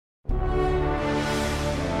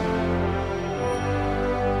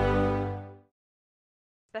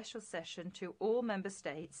special session to all member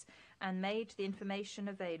states and made the information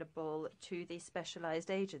available to the specialized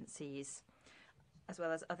agencies, as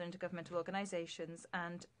well as other intergovernmental organizations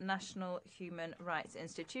and national human rights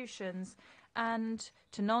institutions, and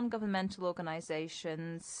to non-governmental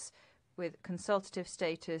organizations with consultative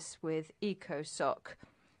status with ECOSOC,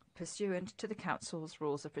 pursuant to the Council's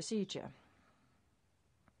Rules of Procedure.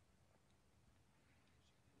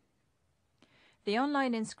 The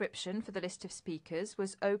online inscription for the list of speakers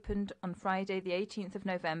was opened on Friday the 18th of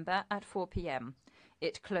November at 4 p.m.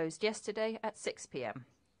 It closed yesterday at 6 p.m.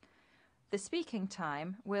 The speaking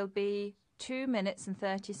time will be 2 minutes and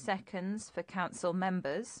 30 seconds for Council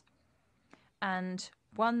members and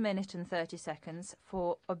 1 minute and 30 seconds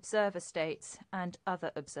for observer states and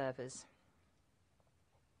other observers.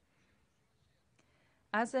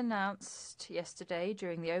 As announced yesterday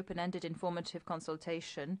during the open-ended informative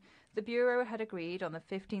consultation, the Bureau had agreed on the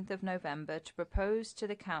 15th of November to propose to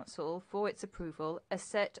the Council for its approval a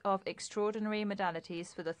set of extraordinary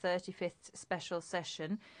modalities for the 35th special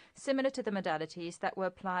session, similar to the modalities that were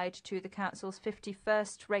applied to the Council's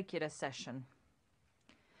 51st regular session.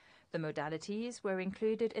 The modalities were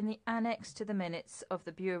included in the annex to the minutes of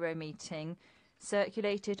the Bureau meeting,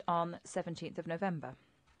 circulated on 17th of November.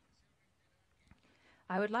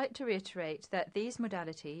 I would like to reiterate that these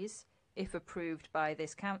modalities, if approved by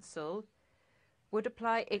this Council, would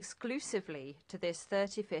apply exclusively to this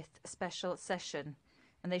 35th special session,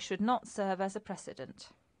 and they should not serve as a precedent.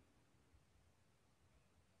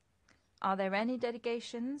 Are there any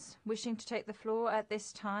delegations wishing to take the floor at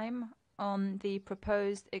this time on the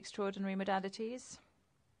proposed extraordinary modalities?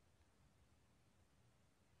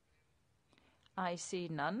 I see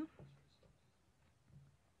none.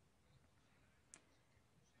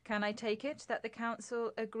 Can I take it that the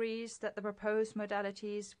Council agrees that the proposed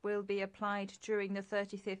modalities will be applied during the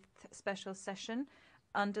 35th special session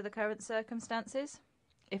under the current circumstances?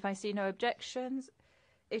 If I see no objections,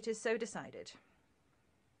 it is so decided.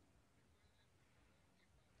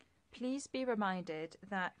 Please be reminded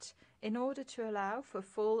that in order to allow for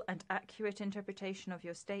full and accurate interpretation of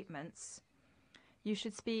your statements, you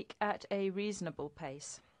should speak at a reasonable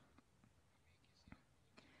pace.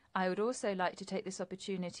 I would also like to take this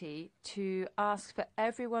opportunity to ask for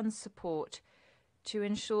everyone's support to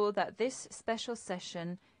ensure that this special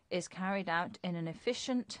session is carried out in an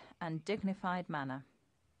efficient and dignified manner.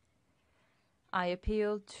 I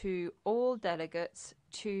appeal to all delegates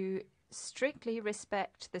to strictly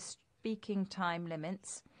respect the speaking time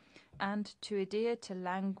limits and to adhere to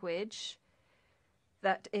language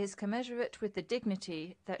that is commensurate with the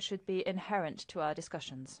dignity that should be inherent to our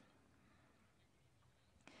discussions.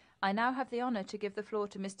 I now have the honour to give the floor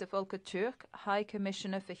to Mr. Volker Türk, High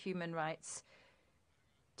Commissioner for Human Rights,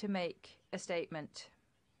 to make a statement.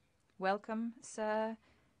 Welcome, sir.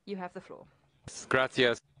 You have the floor.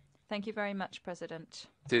 Gracias. Thank you very much, President.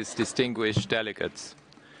 Distinguished delegates.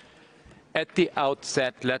 At the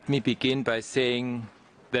outset, let me begin by saying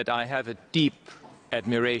that I have a deep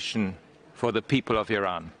admiration for the people of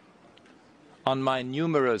Iran. On my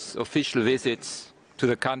numerous official visits to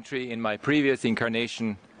the country in my previous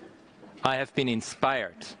incarnation, I have been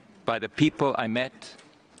inspired by the people I met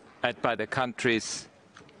and by the country's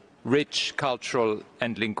rich cultural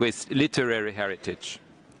and literary heritage.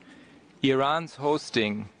 Iran's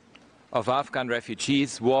hosting of Afghan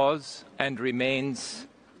refugees was and remains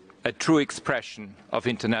a true expression of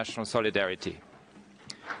international solidarity.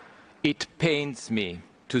 It pains me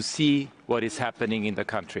to see what is happening in the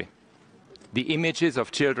country. The images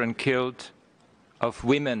of children killed, of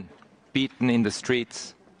women beaten in the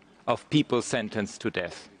streets, of people sentenced to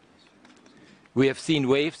death. We have seen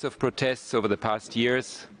waves of protests over the past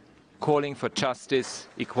years calling for justice,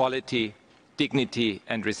 equality, dignity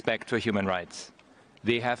and respect for human rights.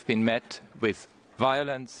 They have been met with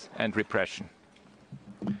violence and repression.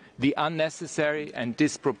 The unnecessary and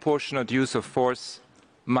disproportionate use of force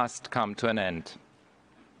must come to an end.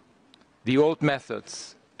 The old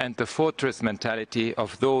methods and the fortress mentality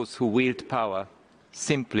of those who wield power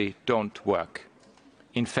simply don't work.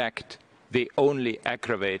 In fact, they only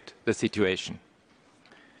aggravate the situation.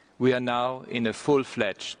 We are now in a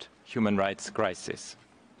full-fledged human rights crisis.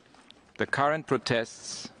 The current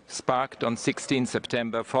protests, sparked on 16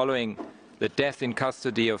 September following the death in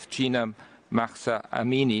custody of Gina Mahsa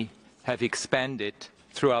Amini, have expanded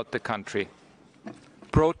throughout the country.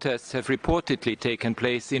 Protests have reportedly taken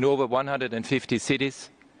place in over 150 cities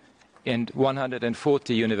and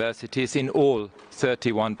 140 universities in all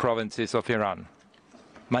 31 provinces of Iran.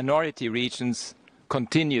 Minority regions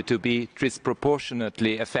continue to be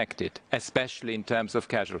disproportionately affected, especially in terms of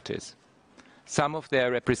casualties. Some of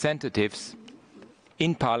their representatives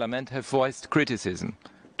in Parliament have voiced criticism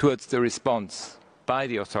towards the response by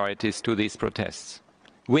the authorities to these protests.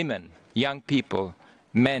 Women, young people,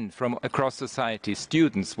 men from across society,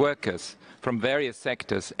 students, workers from various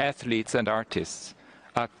sectors, athletes and artists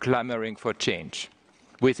are clamoring for change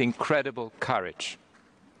with incredible courage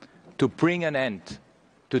to bring an end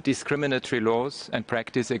to discriminatory laws and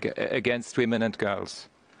practice against women and girls,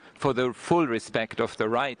 for the full respect of the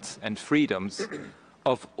rights and freedoms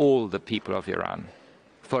of all the people of Iran,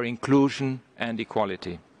 for inclusion and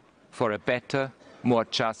equality, for a better, more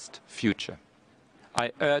just future.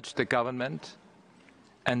 I urge the government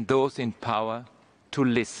and those in power to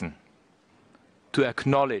listen, to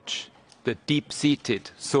acknowledge the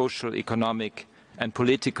deep-seated social, economic and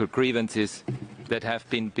political grievances that have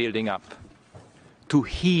been building up, to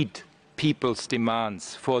heed people's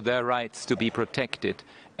demands for their rights to be protected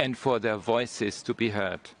and for their voices to be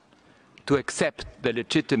heard, to accept the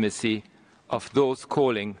legitimacy of those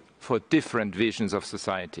calling for different visions of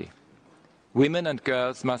society. Women and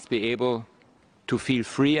girls must be able to feel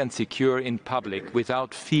free and secure in public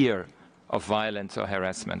without fear of violence or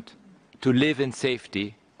harassment, to live in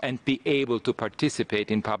safety and be able to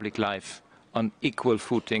participate in public life on equal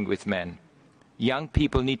footing with men. Young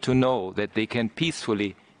people need to know that they can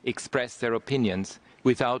peacefully express their opinions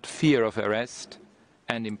without fear of arrest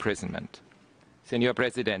and imprisonment. Señor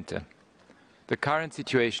Presidente, the current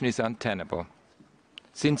situation is untenable.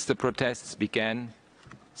 Since the protests began,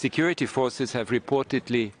 security forces have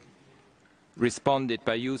reportedly responded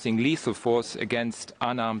by using lethal force against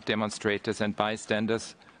unarmed demonstrators and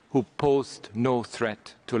bystanders who posed no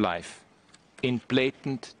threat to life, in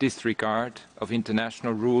blatant disregard of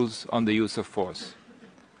international rules on the use of force.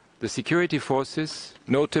 The security forces,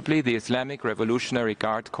 notably the Islamic Revolutionary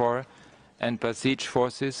Guard Corps and Basij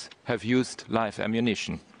forces, have used live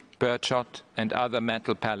ammunition, birdshot and other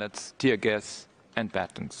metal pellets, tear gas and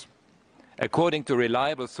batons. According to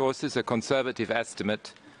reliable sources, a conservative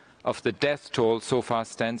estimate of the death toll so far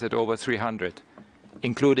stands at over 300,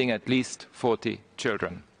 including at least 40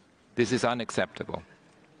 children. This is unacceptable.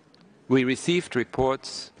 We received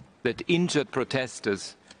reports that injured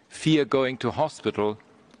protesters fear going to hospital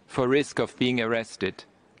for risk of being arrested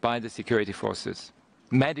by the security forces.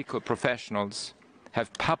 Medical professionals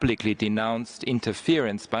have publicly denounced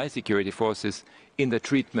interference by security forces in the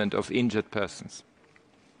treatment of injured persons.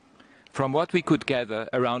 From what we could gather,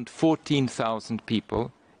 around 14,000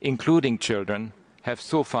 people, including children, have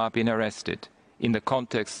so far been arrested in the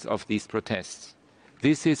context of these protests.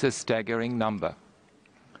 This is a staggering number.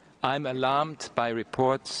 I'm alarmed by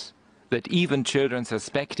reports that even children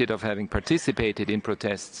suspected of having participated in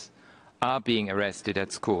protests are being arrested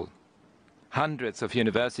at school. Hundreds of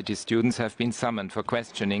university students have been summoned for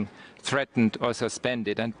questioning, threatened or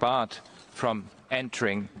suspended and barred from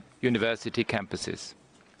entering university campuses.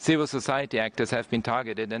 Civil society actors have been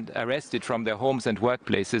targeted and arrested from their homes and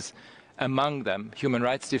workplaces, among them human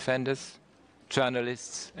rights defenders,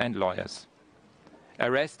 journalists and lawyers.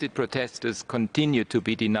 Arrested protesters continue to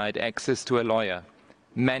be denied access to a lawyer.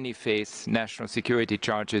 Many face national security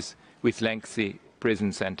charges with lengthy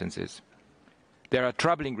prison sentences. There are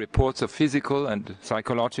troubling reports of physical and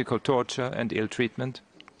psychological torture and ill treatment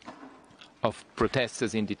of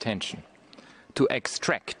protesters in detention, to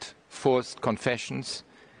extract forced confessions,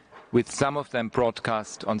 with some of them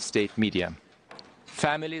broadcast on state media.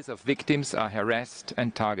 Families of victims are harassed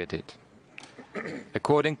and targeted.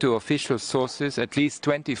 According to official sources, at least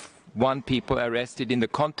 21 people arrested in the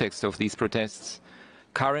context of these protests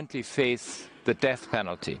currently face the death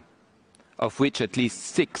penalty, of which at least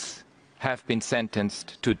 6 have been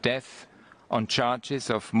sentenced to death on charges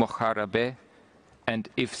of Moharabeh and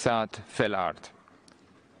Ifsad Felard,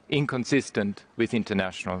 inconsistent with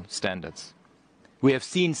international standards. We have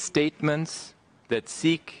seen statements that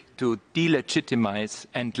seek to delegitimize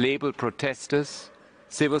and label protesters,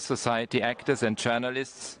 civil society actors and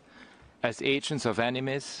journalists as agents of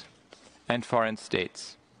enemies and foreign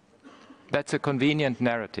states. That's a convenient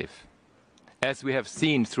narrative. As we have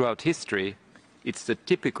seen throughout history, it's the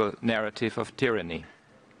typical narrative of tyranny,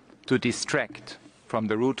 to distract from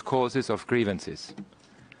the root causes of grievances.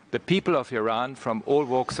 The people of Iran from all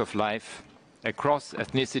walks of life, across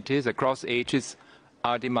ethnicities, across ages,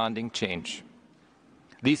 are demanding change.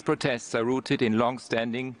 These protests are rooted in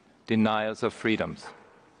long-standing denials of freedoms,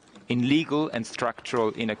 in legal and structural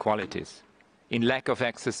inequalities, in lack of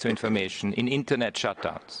access to information, in internet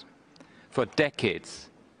shutdowns. For decades,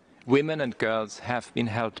 women and girls have been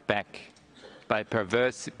held back by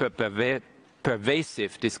pervasive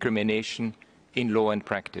discrimination in law and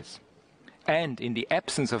practice. And in the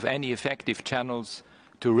absence of any effective channels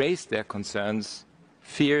to raise their concerns,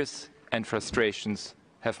 fears and frustrations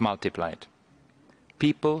have multiplied.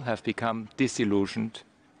 People have become disillusioned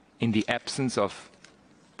in the absence of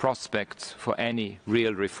prospects for any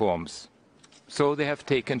real reforms. So they have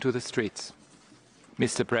taken to the streets.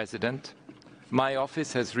 Mr. President, my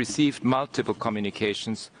office has received multiple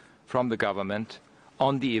communications from the government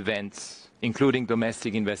on the events, including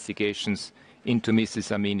domestic investigations into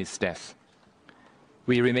Mrs. Amini's death.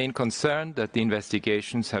 We remain concerned that the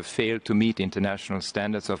investigations have failed to meet international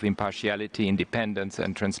standards of impartiality, independence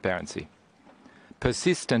and transparency.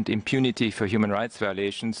 Persistent impunity for human rights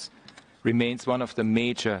violations remains one of the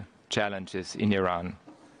major challenges in Iran,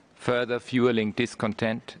 further fueling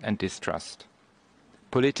discontent and distrust.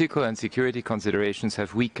 Political and security considerations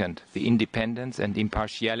have weakened the independence and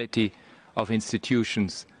impartiality of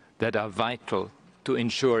institutions that are vital to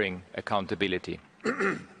ensuring accountability.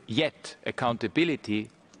 Yet, accountability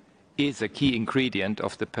is a key ingredient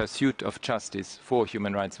of the pursuit of justice for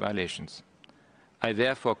human rights violations. I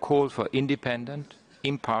therefore call for independent,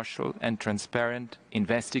 impartial and transparent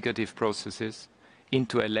investigative processes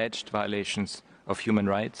into alleged violations of human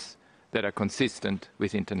rights that are consistent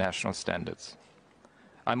with international standards.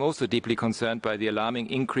 I'm also deeply concerned by the alarming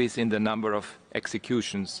increase in the number of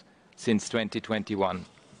executions since 2021,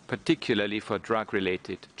 particularly for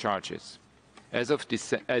drug-related charges. As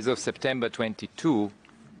of September 22,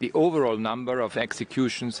 the overall number of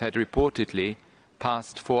executions had reportedly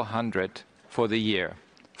passed 400 for the year,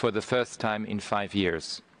 for the first time in 5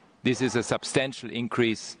 years. This is a substantial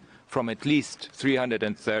increase from at least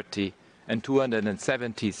 330 and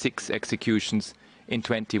 276 executions in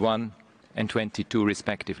 21 and 22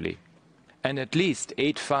 respectively. And at least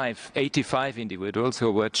 85 individuals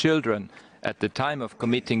who were children at the time of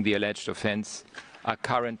committing the alleged offence are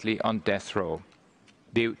currently on death row.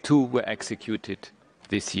 They too were executed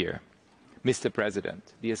this year. Mr.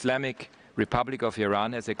 President, the Islamic Republic of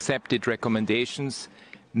Iran has accepted recommendations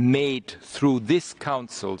made through this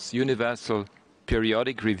Council's Universal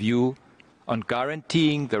Periodic Review on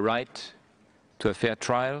guaranteeing the right to a fair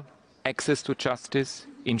trial, access to justice,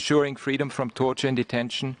 ensuring freedom from torture and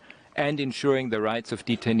detention, and ensuring the rights of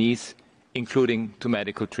detainees, including to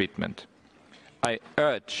medical treatment. I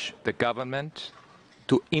urge the government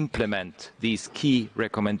to implement these key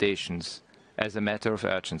recommendations as a matter of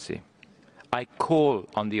urgency. I call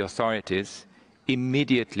on the authorities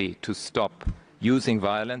immediately to stop using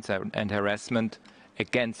violence and harassment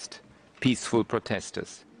against peaceful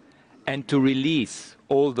protesters and to release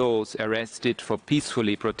all those arrested for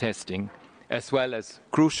peacefully protesting, as well as,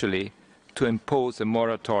 crucially, to impose a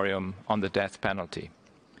moratorium on the death penalty.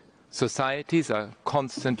 Societies are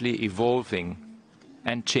constantly evolving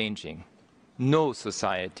and changing. No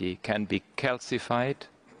society can be calcified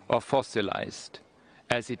or fossilized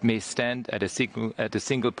as it may stand at a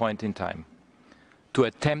single point in time. To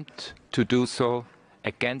attempt to do so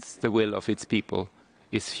against the will of its people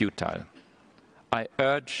is futile. I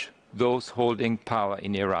urge those holding power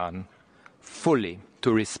in Iran fully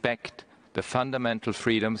to respect the fundamental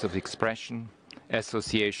freedoms of expression,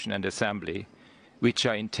 association and assembly, which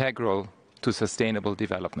are integral to sustainable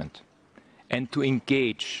development, and to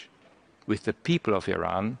engage with the people of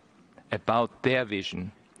Iran about their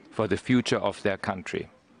vision for the future of their country.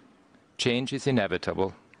 Change is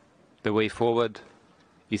inevitable. The way forward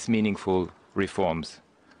is meaningful reforms.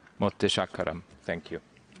 Mutashakkaram. Thank you.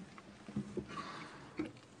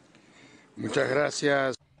 Muchas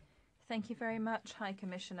gracias. Thank you very much, High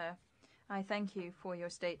Commissioner. I thank you for your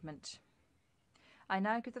statement. I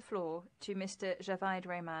now give the floor to Mr. Javaid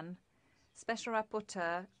Rehman, Special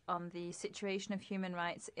Rapporteur on the situation of human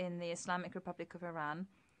rights in the Islamic Republic of Iran,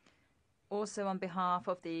 also on behalf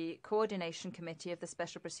of the Coordination Committee of the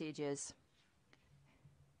Special Procedures.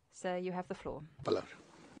 Sir, you have the floor. Palabra.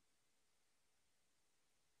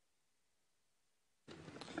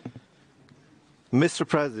 Mr.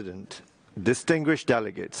 President, distinguished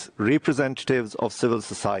delegates, representatives of civil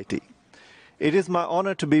society, it is my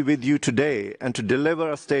honor to be with you today and to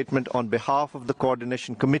deliver a statement on behalf of the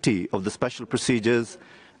Coordination Committee of the Special Procedures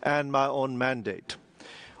and my own mandate.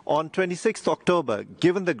 On 26 October,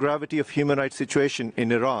 given the gravity of human rights situation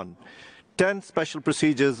in Iran, 10 Special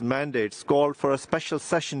Procedures mandates called for a special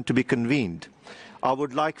session to be convened. I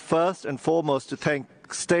would like first and foremost to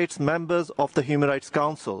thank states members of the Human Rights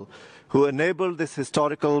Council who enabled this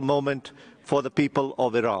historical moment for the people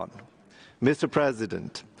of Iran. Mr.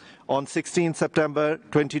 President, on 16 September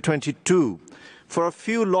 2022, for a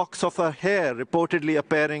few locks of her hair reportedly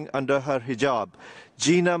appearing under her hijab,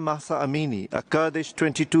 Gina Mahsa Amini, a Kurdish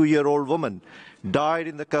 22-year-old woman, died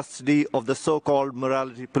in the custody of the so-called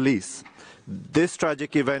morality police. This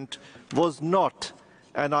tragic event was not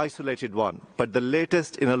an isolated one, but the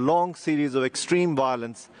latest in a long series of extreme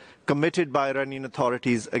violence committed by Iranian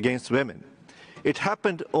authorities against women. It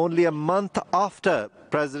happened only a month after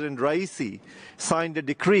President Raisi signed a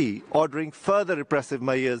decree ordering further repressive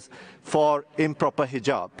measures for improper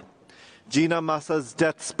hijab. Jina Mahsa's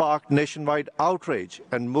death sparked nationwide outrage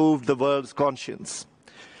and moved the world's conscience.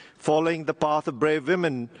 Following the path of brave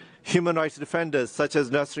women, human rights defenders such as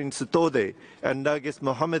Nasrin Sotoudeh and Nargis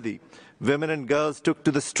Mohammadi, women and girls took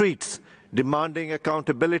to the streets, demanding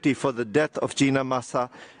accountability for the death of Jina Mahsa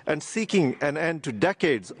and seeking an end to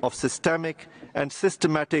decades of systemic and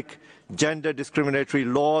systematic gender discriminatory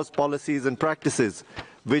laws, policies and practices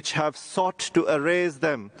which have sought to erase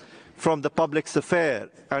them from the public sphere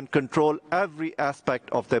and control every aspect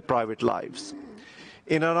of their private lives.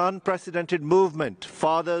 In an unprecedented movement,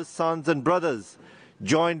 fathers, sons and brothers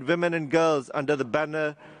joined women and girls under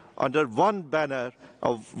one banner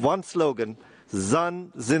of one slogan,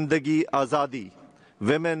 Zan Zindagi Azadi,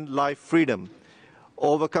 Women, Life, Freedom.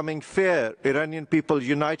 Overcoming fear, Iranian people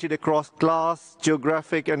united across class,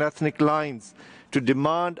 geographic and ethnic lines to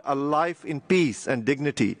demand a life in peace and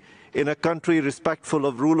dignity in a country respectful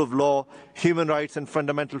of rule of law, human rights and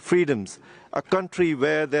fundamental freedoms, a country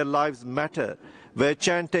where their lives matter, where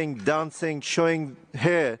chanting, dancing, showing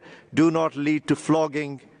hair do not lead to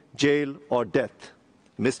flogging, jail or death.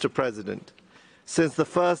 Mr. President, since the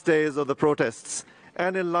first days of the protests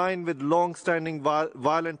and in line with long-standing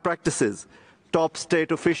violent practices, top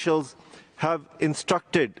state officials have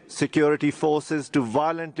instructed security forces to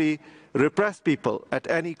violently repress people at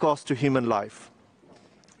any cost to human life.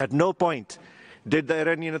 At no point did the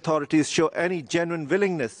Iranian authorities show any genuine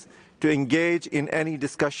willingness to engage in any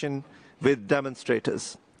discussion with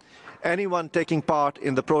demonstrators. Anyone taking part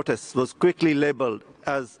in the protests was quickly labeled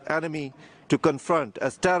as enemy to confront,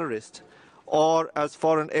 as terrorist, or as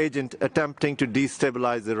foreign agent attempting to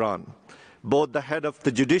destabilize Iran. Both the head of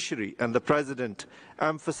the judiciary and the president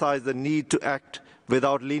emphasized the need to act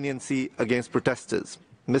without leniency against protesters.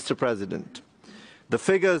 Mr. President, the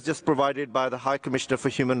figures just provided by the High Commissioner for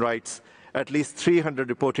Human Rights, at least 300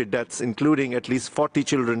 reported deaths, including at least 40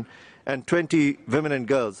 children and 20 women and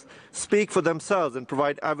girls, speak for themselves and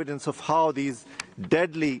provide evidence of how these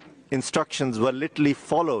deadly instructions were literally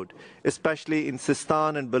followed, especially in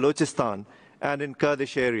Sistan and Balochistan and in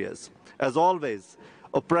Kurdish areas. As always,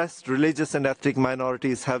 oppressed religious and ethnic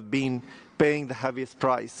minorities have been paying the heaviest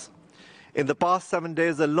price. In the past 7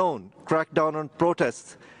 days alone, crackdown on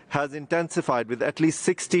protests has intensified with at least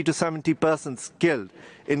 60 to 70 persons killed,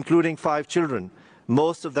 including 5 children,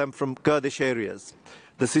 most of them from Kurdish areas.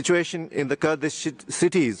 The situation in the Kurdish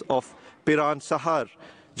cities of Piran Shahar,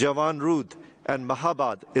 Jawan Rud and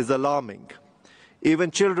Mahabad is alarming.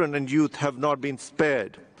 Even children and youth have not been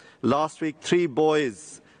spared. Last week, 3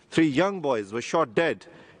 young boys were shot dead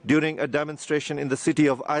during a demonstration in the city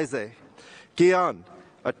of Aizeh. Kian,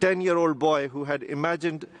 a 10-year-old boy who had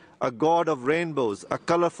imagined a god of rainbows, a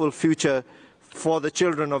colorful future for the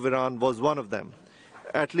children of Iran, was one of them.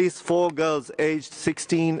 At least 4 girls aged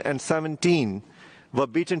 16 and 17 were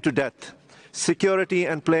beaten to death. Security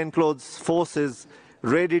and plainclothes forces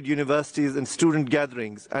raided universities and student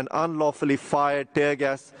gatherings and unlawfully fired tear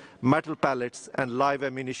gas, metal pellets and live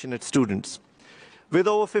ammunition at students. With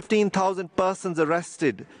over 15,000 persons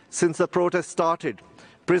arrested since the protest started,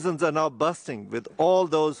 prisons are now bursting with all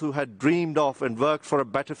those who had dreamed of and worked for a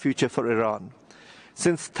better future for Iran.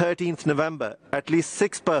 Since 13th November, at least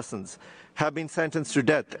 6 persons have been sentenced to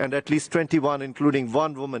death and at least 21, including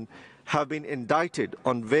 1 woman, have been indicted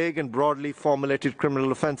on vague and broadly formulated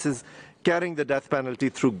criminal offences carrying the death penalty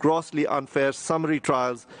through grossly unfair summary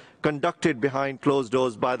trials conducted behind closed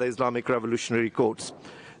doors by the Islamic revolutionary courts.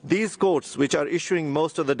 These courts, which are issuing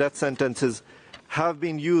most of the death sentences, have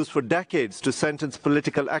been used for decades to sentence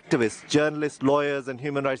political activists, journalists, lawyers and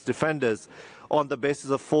human rights defenders on the basis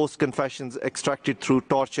of forced confessions extracted through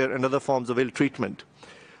torture and other forms of ill treatment.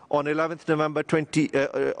 On 11th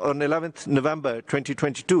November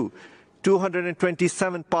 2022,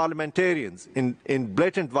 227 parliamentarians, in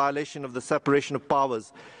blatant violation of the separation of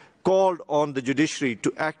powers, called on the judiciary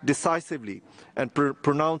to act decisively and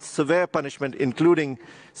pronounce severe punishment, including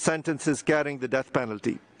sentences carrying the death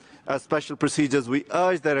penalty. As special procedures, we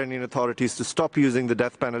urge the Iranian authorities to stop using the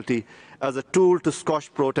death penalty as a tool to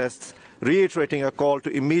squash protests, reiterating a call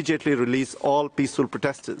to immediately release all peaceful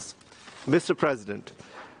protesters. Mr. President,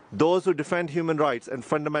 those who defend human rights and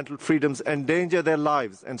fundamental freedoms endanger their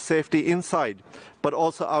lives and safety inside, but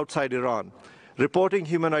also outside Iran. Reporting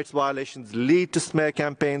human rights violations lead to smear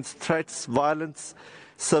campaigns, threats, violence,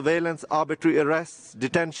 surveillance, arbitrary arrests,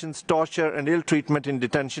 detentions, torture and ill treatment in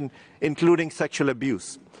detention, including sexual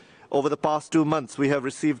abuse. Over the past 2 months, we have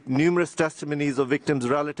received numerous testimonies of victims'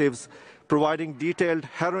 relatives providing detailed,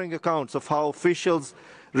 harrowing accounts of how officials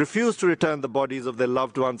refused to return the bodies of their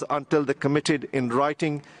loved ones until they committed in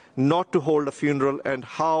writing not to hold a funeral, and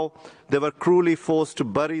how they were cruelly forced to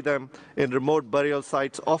bury them in remote burial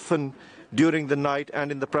sites, often during the night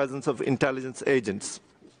and in the presence of intelligence agents.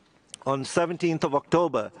 On 17th of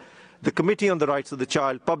October, the Committee on the Rights of the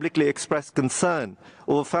Child publicly expressed concern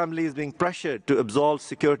over families being pressured to absolve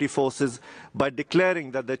security forces by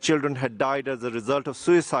declaring that their children had died as a result of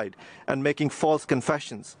suicide and making false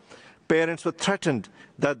confessions. Parents were threatened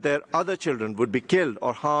that their other children would be killed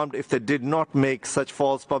or harmed if they did not make such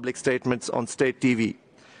false public statements on state TV.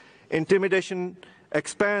 Intimidation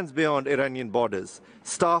expands beyond Iranian borders.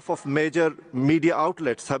 Staff of major media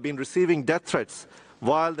outlets have been receiving death threats,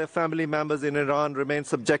 while their family members in Iran remain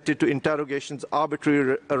subjected to interrogations,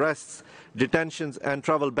 arbitrary arrests, detentions, and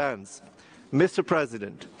travel bans. Mr.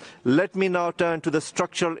 President, let me now turn to the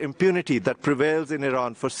structural impunity that prevails in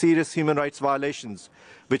Iran for serious human rights violations,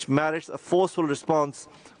 which merits a forceful response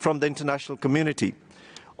from the international community.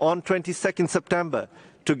 On 22nd September,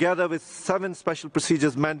 together with 7 special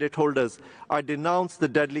procedures mandate holders, I denounced the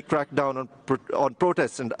deadly crackdown on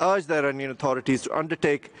protests and urged the Iranian authorities to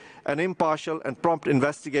undertake an impartial and prompt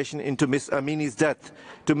investigation into Ms. Amini's death,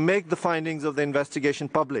 to make the findings of the investigation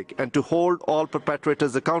public, and to hold all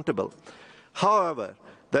perpetrators accountable. However,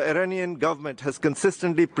 the Iranian government has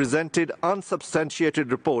consistently presented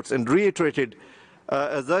unsubstantiated reports and reiterated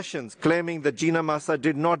assertions claiming that Jina Mahsa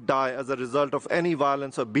did not die as a result of any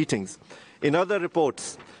violence or beatings. In other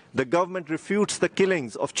reports, the government refutes the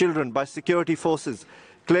killings of children by security forces,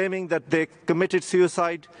 claiming that they committed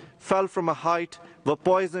suicide, fell from a height, were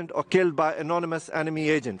poisoned or killed by anonymous enemy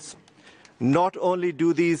agents. Not only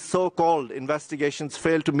do these so-called investigations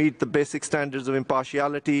fail to meet the basic standards of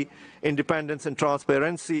impartiality, independence and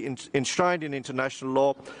transparency enshrined in international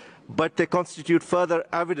law, but they constitute further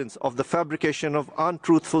evidence of the fabrication of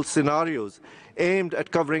untruthful scenarios aimed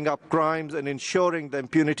at covering up crimes and ensuring the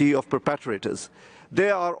impunity of perpetrators. They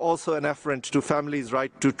are also an affront to families'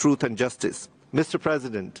 right to truth and justice. Mr.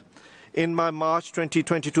 President, in my March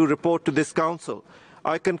 2022 report to this Council,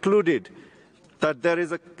 I concluded that there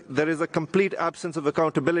is a complete absence of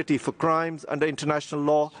accountability for crimes under international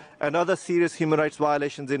law and other serious human rights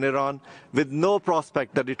violations in Iran, with no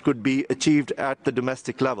prospect that it could be achieved at the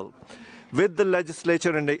domestic level. With the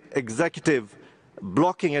legislature and executive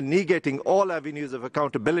blocking and negating all avenues of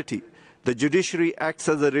accountability, the judiciary acts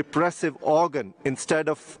as a repressive organ instead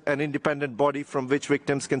of an independent body from which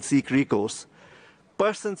victims can seek recourse.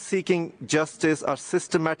 Persons seeking justice are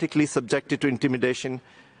systematically subjected to intimidation,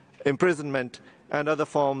 imprisonment, and other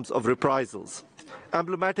forms of reprisals.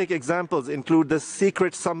 Emblematic examples include the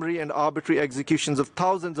secret, summary, and arbitrary executions of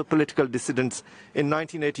thousands of political dissidents in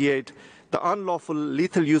 1988, the unlawful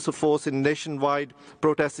lethal use of force in nationwide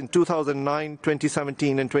protests in 2009,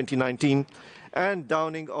 2017, and 2019, and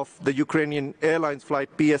downing of the Ukrainian Airlines flight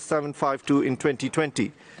PS752 in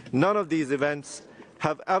 2020. None of these events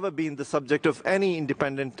have ever been the subject of any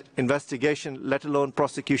independent investigation, let alone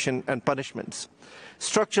prosecution and punishments.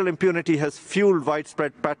 Structural impunity has fueled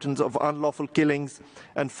widespread patterns of unlawful killings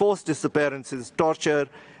and forced disappearances, torture,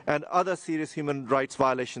 and other serious human rights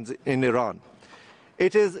violations in Iran.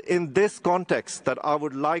 It is in this context that I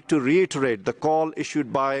would like to reiterate the call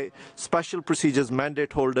issued by Special Procedures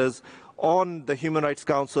Mandate holders on the Human Rights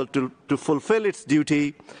Council to fulfill its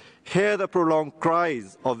duty, hear the prolonged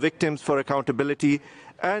cries of victims for accountability,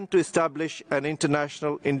 and to establish an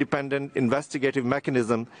international independent investigative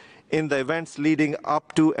mechanism in the events leading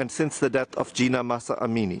up to and since the death of Jina Mahsa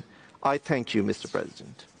Amini. I thank you, Mr.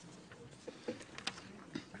 President.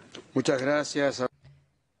 Muchas gracias.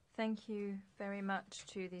 Thank you very much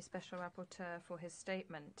to the Special Rapporteur for his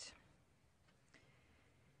statement.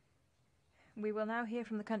 We will now hear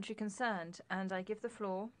from the country concerned, and I give the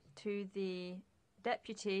floor to the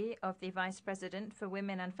Deputy of the Vice President for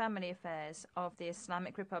Women and Family Affairs of the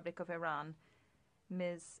Islamic Republic of Iran,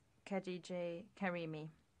 Ms. Khadija Karimi.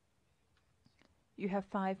 You have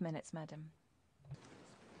 5 minutes, Madam.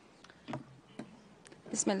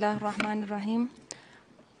 Bismillah ar-Rahman ar-Rahim.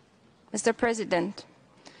 Mr. President,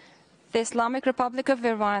 the Islamic Republic of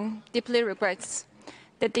Iran deeply regrets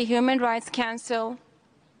that the Human Rights Council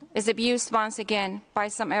is abused once again by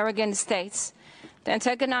some arrogant states to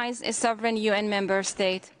antagonize a sovereign UN member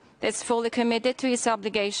state that's fully committed to its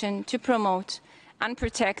obligation to promote and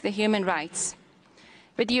protect the human rights.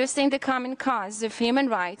 Reducing the common cause of human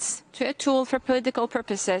rights to a tool for political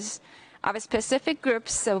purposes of specific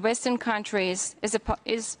groups of Western countries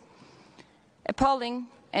is appalling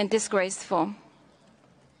and disgraceful.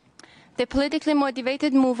 the politically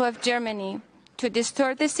motivated move of Germany to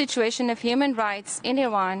distort the situation of human rights in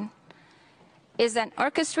Iran is an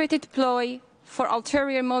orchestrated ploy for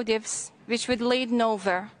ulterior motives which would lead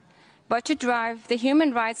nowhere but to drive the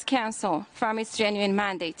Human Rights Council from its genuine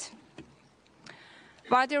mandate.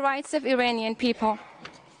 While the rights of Iranian people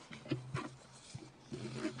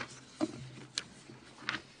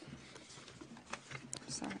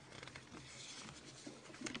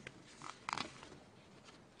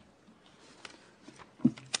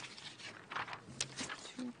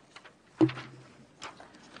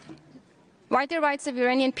While the rights of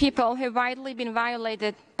Iranian people have widely been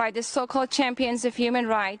violated by the so-called champions of human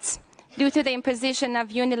rights due to the imposition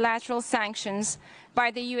of unilateral sanctions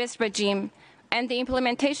by the US regime and the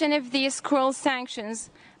implementation of these cruel sanctions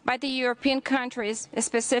by the European countries,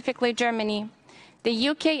 specifically Germany, the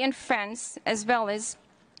UK and France, as well as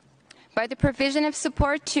by the provision of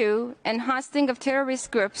support to and hosting of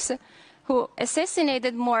terrorist groups who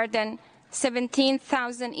assassinated more than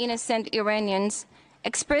 17,000 innocent Iranians,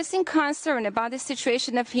 expressing concern about the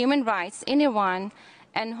situation of human rights in Iran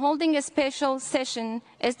and holding a special session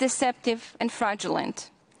is deceptive and fraudulent.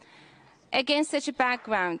 Against such a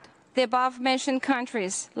background, the above-mentioned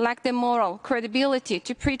countries lack the moral credibility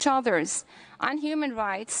to preach others on human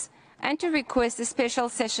rights and to request a special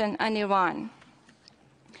session on Iran.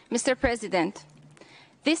 Mr. President,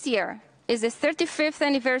 this year is the 35th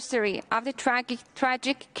anniversary of the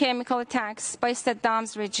tragic chemical attacks by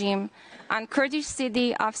Saddam's regime on Kurdish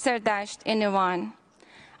city of Sardasht in Iran.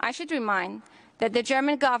 I should remind that the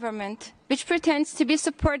German government, which pretends to be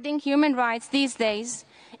supporting human rights these days,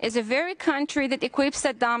 is a very country that equips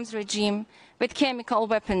Saddam's regime with chemical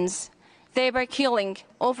weapons, thereby killing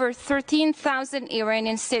over 13,000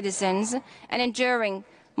 Iranian citizens and injuring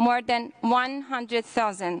more than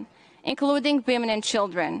 100,000, including women and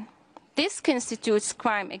children. This constitutes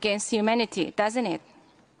crime against humanity, doesn't it?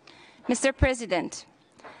 Mr. President,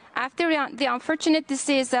 after the unfortunate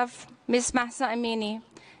decease of Ms. Mahsa Amini,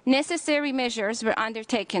 necessary measures were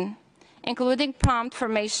undertaken, including prompt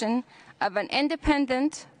formation of an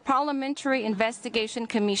independent parliamentary investigation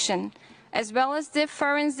commission, as well as the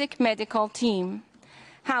forensic medical team.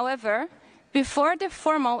 However, before the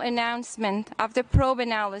formal announcement of the probe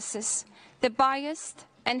analysis, the biased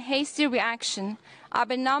and hasty reaction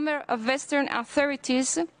of a number of Western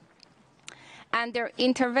authorities and their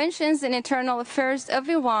interventions in internal affairs of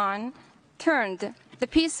Iran turned the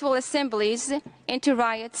peaceful assemblies into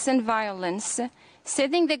riots and violence,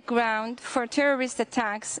 setting the ground for terrorist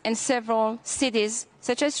attacks in several cities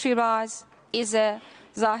such as Shiraz, Izeh,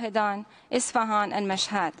 Zahedan, Isfahan, and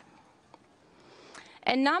Mashhad.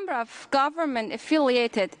 A number of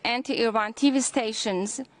government-affiliated anti-Iran TV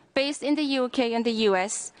stations based in the UK and the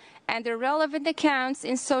US and their relevant accounts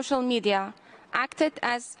in social media acted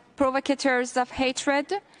as provocateurs of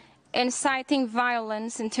hatred, inciting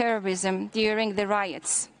violence and terrorism during the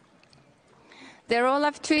riots. The role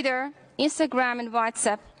of Twitter, Instagram, and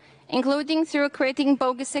WhatsApp, including through creating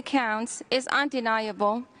bogus accounts, is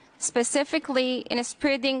undeniable, specifically in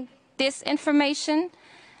spreading disinformation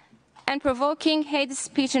and provoking hate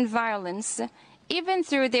speech and violence, even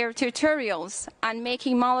through their tutorials on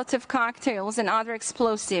making Molotov cocktails and other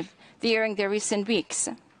explosives during the recent weeks.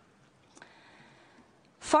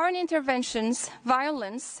 Foreign interventions,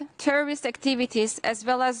 violence, terrorist activities, as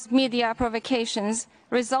well as media provocations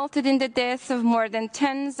resulted in the death of more than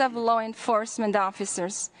tens of law enforcement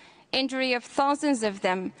officers, injury of thousands of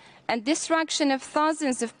them, and destruction of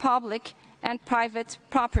thousands of public and private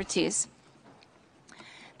properties.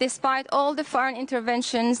 Despite all the foreign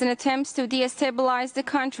interventions and attempts to destabilize the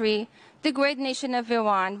country, the great nation of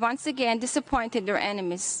Iran once again disappointed their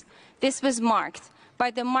enemies. This was marked by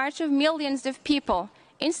the march of millions of people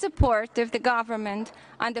in support of the government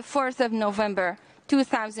on the 4th of November,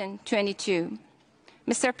 2022.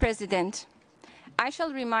 Mr. President, I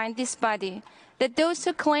shall remind this body that those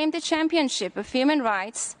who claim the championship of human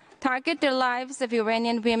rights target the lives of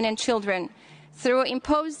Iranian women and children through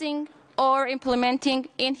imposing or implementing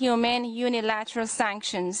inhumane unilateral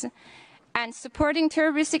sanctions and supporting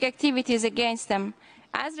terroristic activities against them,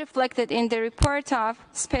 as reflected in the report of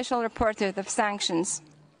Special Rapporteur of Sanctions.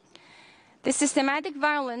 The systematic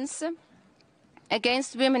violence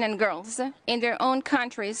against women and girls in their own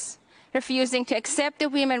countries, refusing to accept the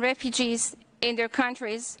women refugees in their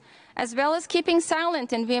countries, as well as keeping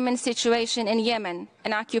silent on women's situation in Yemen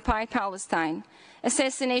and occupied Palestine,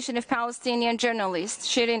 assassination of Palestinian journalist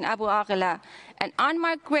Shirin Abu Aghla, and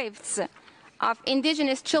unmarked graves of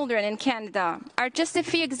indigenous children in Canada are just a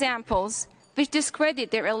few examples which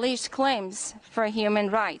discredit their alleged claims for human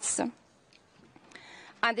rights.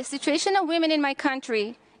 On the situation of women in my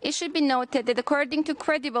country, it should be noted that according to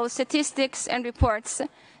credible statistics and reports,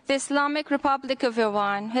 the Islamic Republic of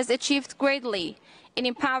Iran has achieved greatly in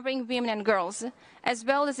empowering women and girls, as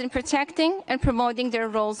well as in protecting and promoting their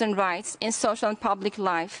roles and rights in social and public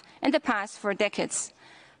life in the past 4 decades,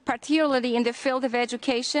 particularly in the field of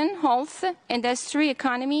education, health, industry,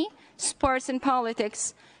 economy, sports, and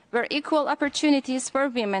politics, where equal opportunities for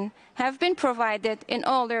women have been provided in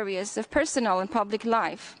all areas of personal and public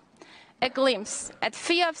life. A glimpse at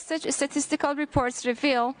few of such statistical reports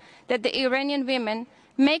reveal that the Iranian women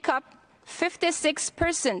make up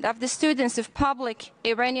 56% of the students of public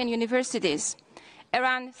Iranian universities.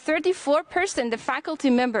 Around 34% of faculty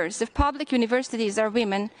members of public universities are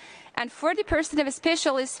women, and 40% of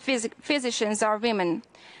specialist physicians are women.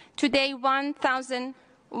 Today,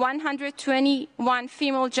 1,121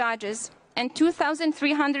 female judges and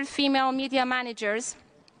 2,300 female media managers,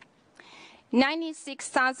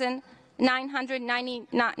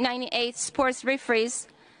 96,998 sports referees,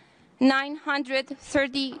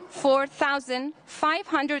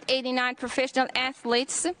 934,589 professional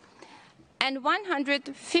athletes, and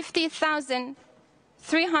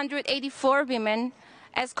 150,384 women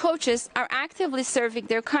as coaches are actively serving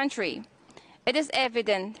their country. It is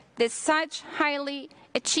evident that such highly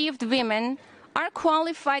achieved women are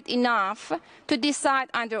qualified enough to decide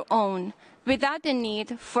on their own without the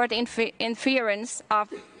need for the interference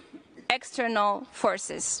of external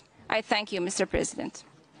forces. I thank you, Mr. President.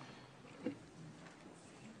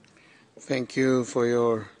 Thank you for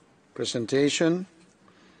your presentation.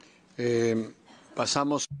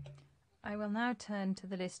 Pasamos. I will now turn to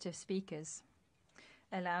the list of speakers.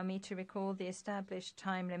 Allow me to recall the established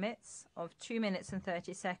time limits of 2 minutes and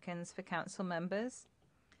 30 seconds for council members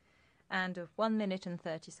and of 1 minute and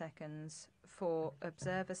 30 seconds for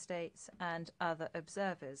observer states and other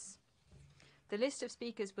observers. The list of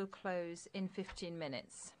speakers will close in 15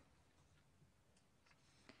 minutes.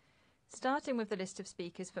 Starting with the list of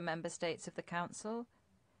speakers for member states of the Council,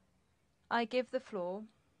 I give the floor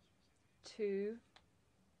to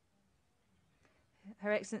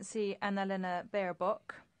Her Excellency Annalena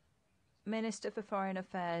Baerbock, Minister for Foreign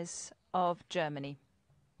Affairs of Germany.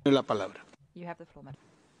 La palabra. You have the floor, madam.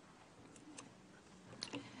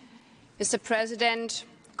 Mr. President,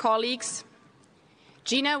 colleagues,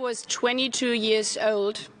 Gina was 22 years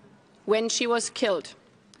old when she was killed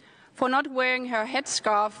for not wearing her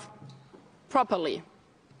headscarf properly.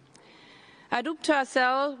 Adoub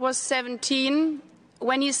Tassel was 17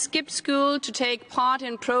 when he skipped school to take part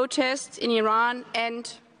in protests in Iran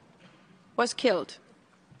and was killed.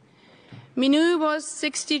 Minou was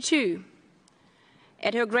 62.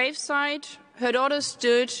 At her graveside, her daughter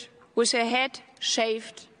stood with her head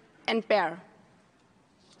shaved and bare.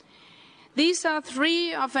 These are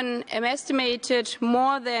 3 of an estimated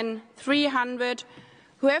more than 300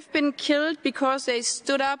 who have been killed because they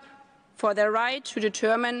stood up for their right to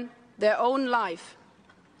determine their own life,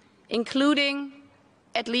 including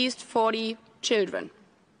at least 40 children.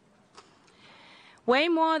 Way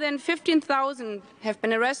more than 15,000 have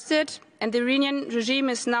been arrested, and the Iranian regime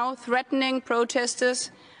is now threatening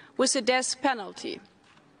protesters with the death penalty.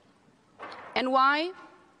 And why?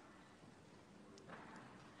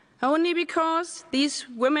 Only because these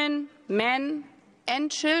women, men,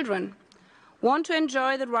 and children want to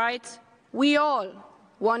enjoy the rights we all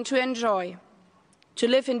want to enjoy, to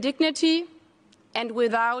live in dignity and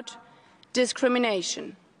without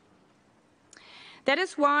discrimination. That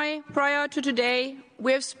is why, prior to today,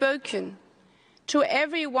 we have spoken to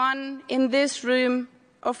everyone in this room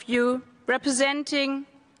of you representing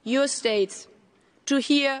your states to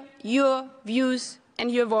hear your views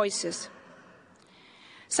and your voices.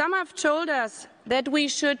 Some have told us that we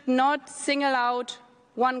should not single out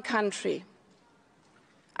one country.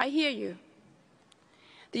 I hear you.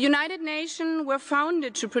 The United Nations were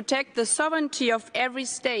founded to protect the sovereignty of every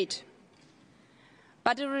state.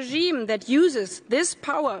 But a regime that uses this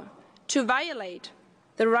power to violate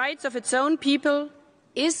the rights of its own people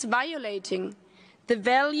is violating the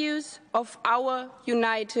values of our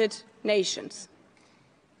United Nations.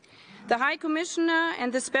 The High Commissioner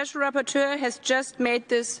and the Special Rapporteur has just made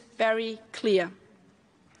this very clear.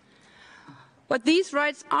 What these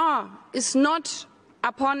rights are is not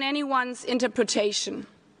upon anyone's interpretation.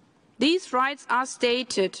 These rights are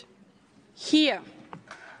stated here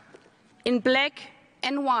in black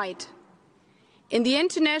and white in the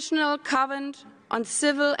International Covenant on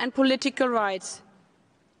Civil and Political Rights,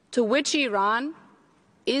 to which Iran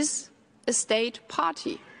is a state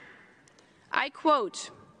party. I quote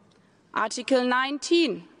Article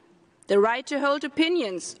 19, the right to hold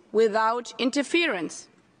opinions without interference.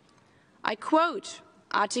 I quote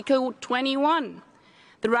Article 21,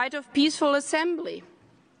 the right of peaceful assembly.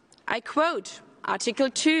 I quote Article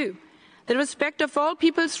 2, the respect of all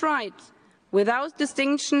people's rights without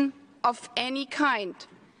distinction of any kind,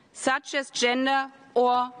 such as gender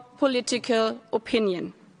or political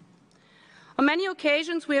opinion. On many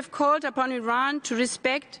occasions, we have called upon Iran to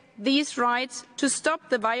respect these rights, to stop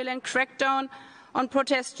the violent crackdown on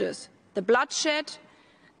protesters, the bloodshed,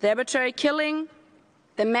 the arbitrary killing,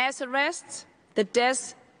 the mass arrests, the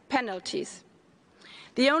death penalties.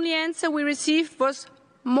 The only answer we received was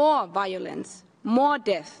more violence, more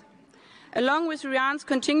death, along with Iran's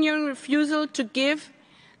continuing refusal to give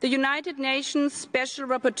the United Nations Special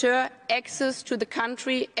Rapporteur access to the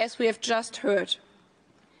country, as we have just heard.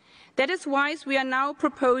 That is why we are now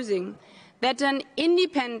proposing that an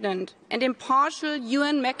independent and impartial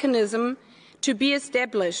UN mechanism to be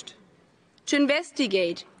established to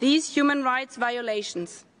investigate these human rights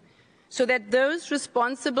violations so that those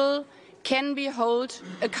responsible can be held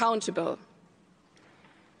accountable.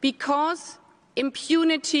 Because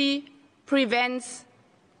impunity prevents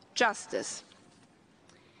justice.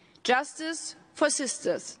 Justice for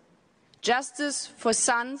sisters, justice for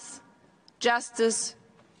sons, justice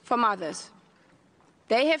for mothers.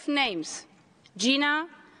 They have names: Gina,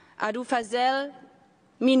 Adu Fazel,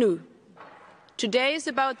 Minou. Today is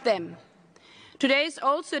about them. Today is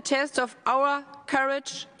also a test of our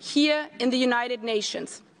courage here in the United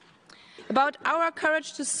Nations, about our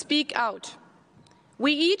courage to speak out.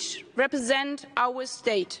 We each represent our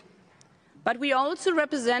state, but we also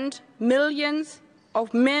represent millions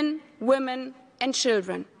of men, women, and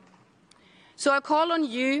children. So I call on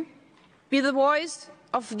you, be the voice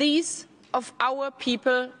of these, of our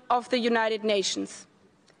people of the United Nations.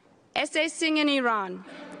 As they sing in Iran,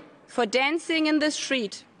 for dancing in the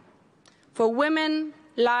street, for women,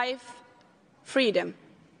 life, freedom,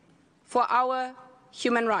 for our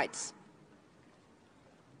human rights.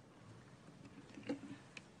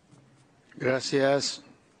 Gracias.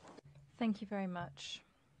 Thank you very much.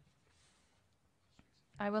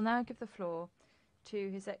 I will now give the floor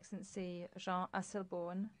to His Excellency Jean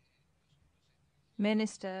Asselborn,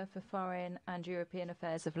 Minister for Foreign and European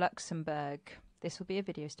Affairs of Luxembourg. This will be a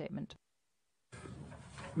video statement.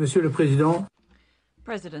 Monsieur le Président,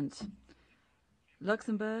 President,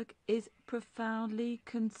 Luxembourg is profoundly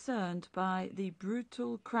concerned by the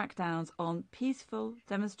brutal crackdowns on peaceful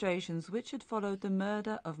demonstrations which had followed the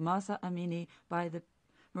murder of Mahsa Amini by the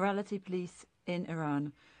morality police in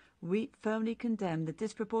Iran. We firmly condemn the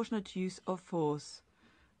disproportionate use of force,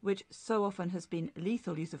 which so often has been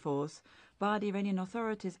lethal use of force, by the Iranian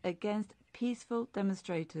authorities against peaceful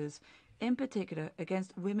demonstrators, in particular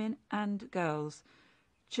against women and girls,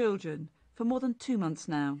 children, for more than 2 months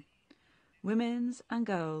now. Women and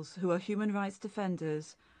girls who are human rights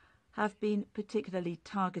defenders have been particularly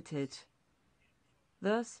targeted.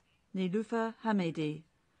 Thus, Niloufer Hamedi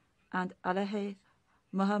and Aleh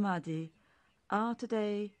Mohammadi are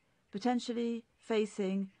today potentially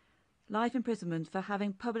facing life imprisonment for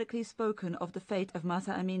having publicly spoken of the fate of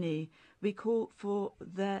Mahsa Amini. We call for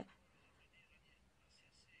their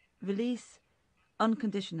release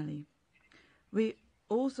unconditionally. We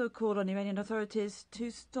also call on Iranian authorities to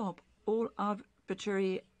stop all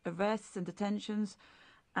arbitrary arrests and detentions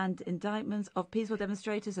and indictments of peaceful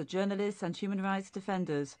demonstrators, of journalists and human rights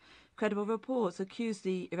defenders. Credible reports accuse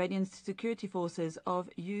the Iranian security forces of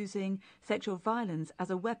using sexual violence as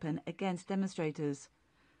a weapon against demonstrators.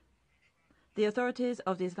 The authorities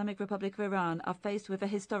of the Islamic Republic of Iran are faced with a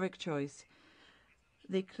historic choice.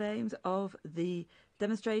 The claims of the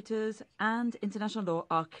demonstrators and international law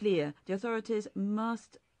are clear. The authorities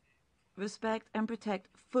must respect and protect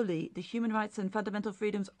fully the human rights and fundamental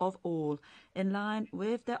freedoms of all, in line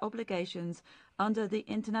with their obligations under the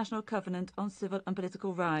International Covenant on Civil and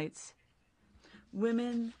Political Rights.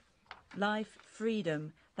 Women, life,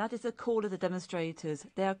 freedom. That is the call of the demonstrators.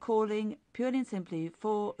 They are calling purely and simply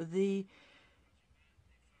for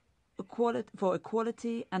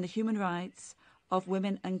equality and the human rights of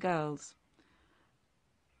women and girls.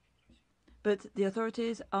 But the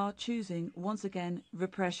authorities are choosing, once again,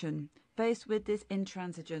 repression. Faced with this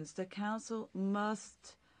intransigence, the Council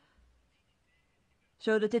must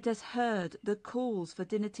show that it has heard the calls for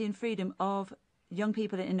dignity and freedom of young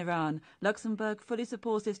people in Iran. Luxembourg fully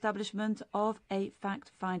supports the establishment of a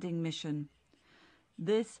fact-finding mission.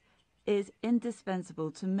 This is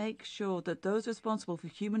indispensable to make sure that those responsible for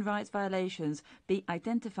human rights violations be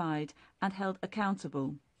identified and held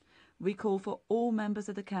accountable. We call for all members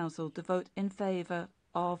of the Council to vote in favour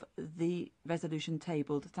of the resolution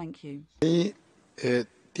tabled. Thank you. Thank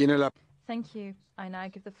you. I now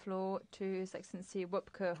give the floor to His Excellency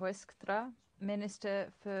Wopke Hoekstra, Minister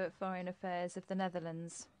for Foreign Affairs of the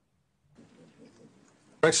Netherlands.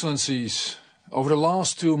 Excellencies, over the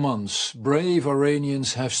last 2 months, brave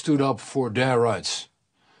Iranians have stood up for their rights,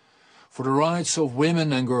 for the rights of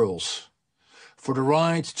women and girls, for the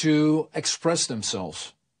right to express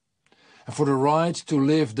themselves, and for the right to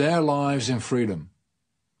live their lives in freedom.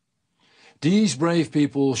 These brave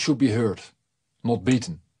people should be heard, not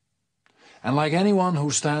beaten, and like anyone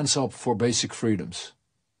who stands up for basic freedoms.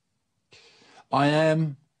 I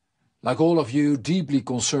am, like all of you, deeply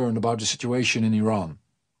concerned about the situation in Iran.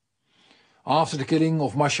 After the killing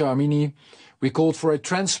of Mahsa Amini, we called for a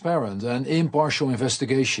transparent and impartial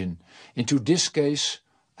investigation into this case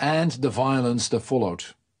and the violence that followed.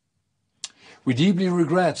 We deeply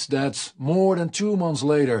regret that more than 2 months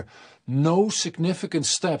later, no significant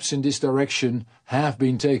steps in this direction have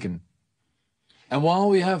been taken. And while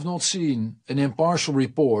we have not seen an impartial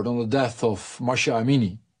report on the death of Mahsa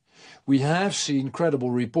Amini, we have seen credible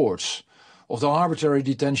reports of the arbitrary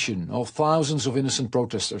detention of thousands of innocent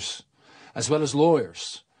protesters, as well as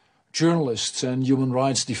lawyers, journalists and human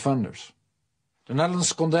rights defenders. The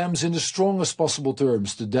Netherlands condemns in the strongest possible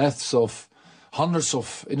terms the deaths of hundreds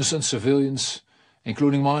of innocent civilians,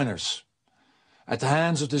 including minors, at the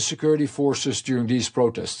hands of the security forces during these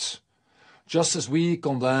protests, just as we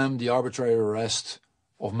condemn the arbitrary arrest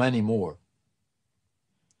of many more.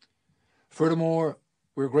 Furthermore,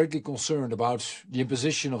 we are greatly concerned about the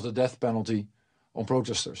imposition of the death penalty on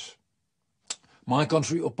protesters. My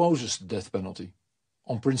country opposes the death penalty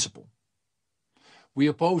on principle. We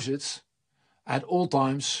oppose it at all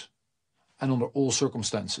times and under all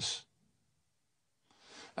circumstances.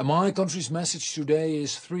 And my country's message today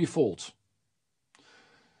is threefold.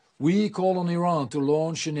 We call on Iran to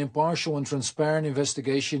launch an impartial and transparent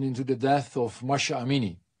investigation into the death of Mahsa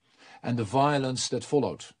Amini and the violence that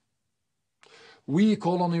followed. We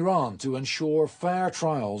call on Iran to ensure fair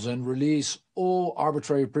trials and release all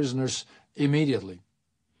arbitrary prisoners immediately.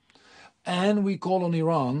 And we call on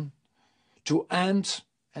Iran to end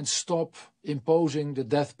and stop imposing the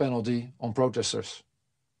death penalty on protesters.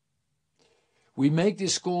 We make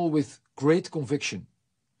this call with great conviction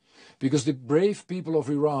because the brave people of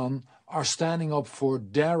Iran are standing up for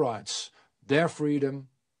their rights, their freedom,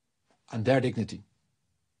 and their dignity.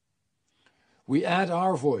 We add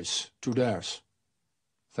our voice to theirs.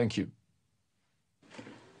 Thank you.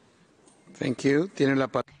 Thank you.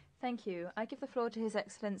 Thank you. I give the floor to His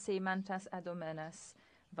Excellency Mantas Adomėnas,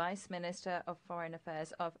 Vice Minister of Foreign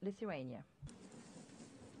Affairs of Lithuania.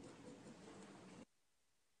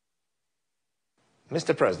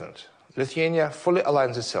 Mr. President, Lithuania fully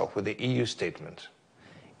aligns itself with the EU statement.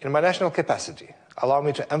 In my national capacity, allow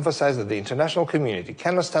me to emphasize that the international community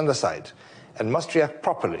cannot stand aside and must react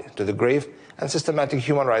properly to the grave and systematic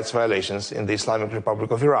human rights violations in the Islamic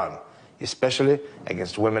Republic of Iran, especially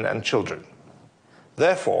against women and children.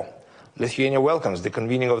 Therefore, Lithuania welcomes the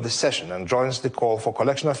convening of this session and joins the call for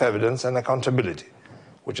collection of evidence and accountability,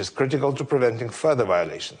 which is critical to preventing further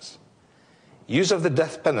violations. Use of the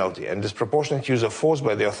death penalty and disproportionate use of force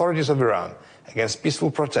by the authorities of Iran against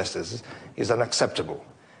peaceful protesters is unacceptable,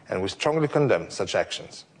 and we strongly condemn such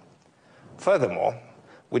actions. Furthermore,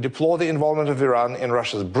 we deplore the involvement of Iran in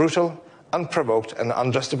Russia's brutal, unprovoked and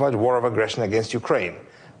unjustified war of aggression against Ukraine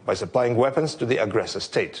by supplying weapons to the aggressor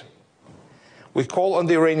state. We call on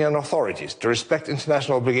the Iranian authorities to respect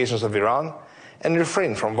international obligations of Iran and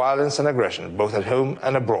refrain from violence and aggression both at home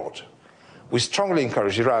and abroad. We strongly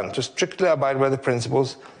encourage Iran to strictly abide by the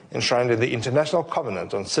principles enshrined in the International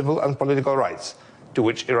Covenant on Civil and Political Rights, to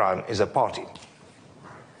which Iran is a party.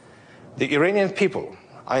 The Iranian people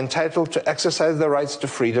are entitled to exercise their rights to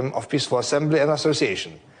freedom of peaceful assembly and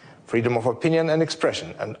association, freedom of opinion and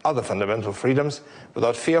expression, and other fundamental freedoms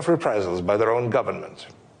without fear of reprisals by their own government.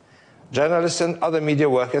 Journalists and other media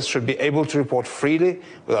workers should be able to report freely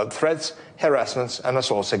without threats, harassments, and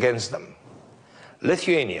assaults against them.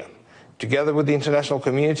 Lithuania, together with the international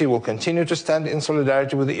community, will continue to stand in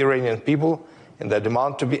solidarity with the Iranian people in their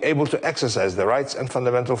demand to be able to exercise their rights and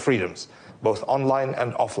fundamental freedoms, both online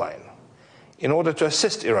and offline. In order to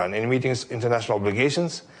assist Iran in meeting its international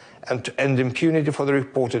obligations and to end impunity for the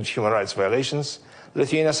reported human rights violations,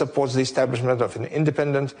 Lithuania supports the establishment of an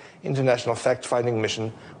independent international fact-finding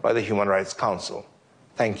mission by the Human Rights Council.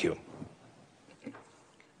 Thank you.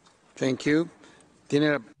 Thank you.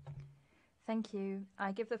 Thank you.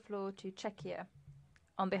 I give the floor to Czechia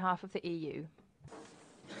on behalf of the EU.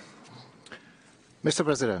 Mr.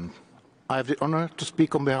 President, I have the honor to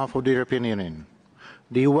speak on behalf of the European Union.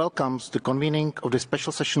 The EU welcomes the convening of this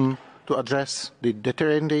special session to address the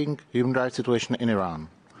deteriorating human rights situation in Iran.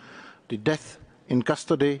 The death in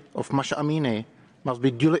custody of Mahsa Amini must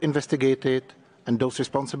be duly investigated and those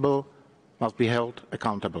responsible must be held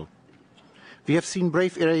accountable. We have seen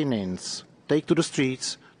brave Iranians take to the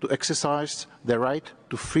streets to exercise their right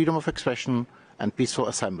to freedom of expression and peaceful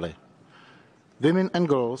assembly. Women and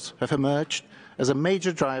girls have emerged as a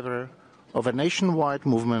major driver of a nationwide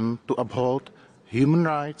movement to uphold human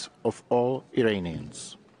rights of all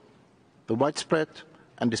Iranians. The widespread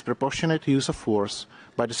and disproportionate use of force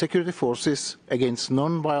by the security forces against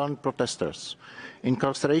non-violent protesters,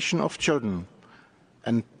 incarceration of children,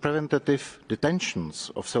 and preventative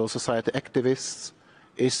detentions of civil society activists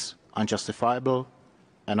is unjustifiable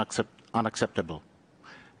and unacceptable.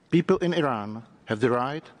 People in Iran have the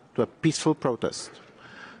right to a peaceful protest.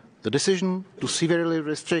 The decision to severely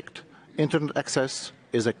restrict internet access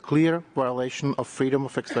is a clear violation of freedom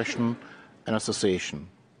of expression and association.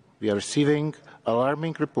 We are receiving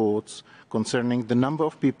alarming reports concerning the number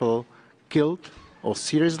of people killed or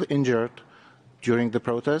seriously injured during the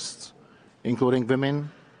protests, including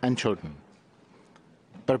women and children.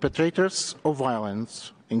 Perpetrators of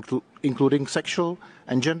violence, including sexual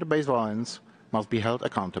and gender-based violence, must be held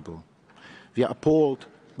accountable. We are appalled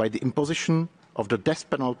by the imposition of the death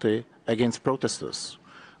penalty against protesters.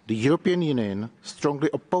 The European Union strongly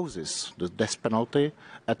opposes the death penalty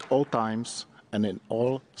at all times and in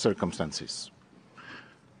all circumstances.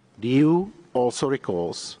 The EU also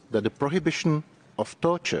recalls that the prohibition of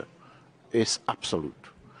torture is absolute.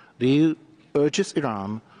 The EU urges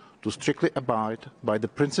Iran to strictly abide by the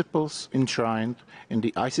principles enshrined in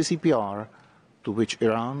the ICCPR, to which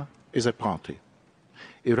Iran is a party.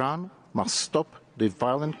 Iran must stop the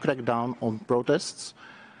violent crackdown on protests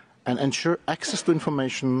and ensure access to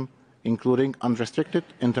information, including unrestricted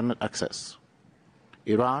internet access.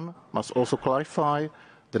 Iran must also clarify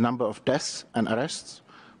the number of deaths and arrests,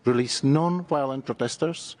 release non-violent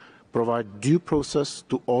protesters, provide due process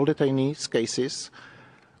to all detainees' cases,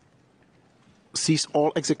 cease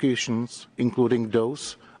all executions, including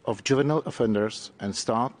those of juvenile offenders, and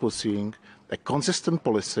start pursuing a consistent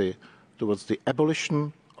policy towards the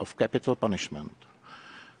abolition of capital punishment.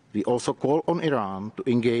 We also call on Iran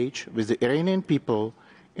to engage with the Iranian people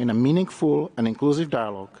in a meaningful and inclusive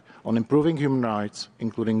dialogue on improving human rights,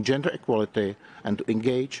 including gender equality, and to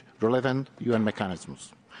engage relevant UN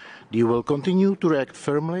mechanisms. The EU will continue to react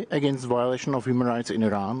firmly against violation of human rights in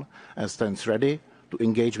Iran and stands ready to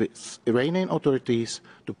engage with Iranian authorities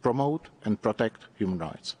to promote and protect human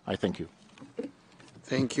rights. I thank you.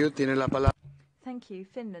 Thank you. Tiene la palabra. Thank you.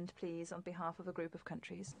 Finland, please, on behalf of a group of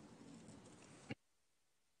countries.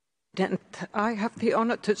 I have the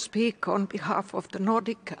honor to speak on behalf of the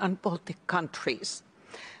Nordic and Baltic countries.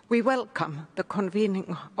 We welcome the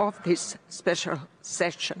convening of this special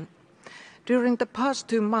session. During the past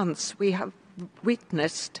 2 months, we have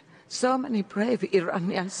witnessed so many brave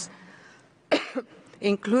Iranians,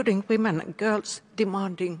 including women and girls,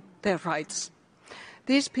 demanding their rights.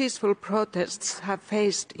 These peaceful protests have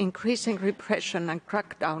faced increasing repression and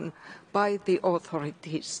crackdown by the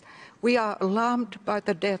authorities. We are alarmed by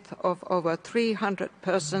the death of over 300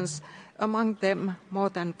 persons, among them more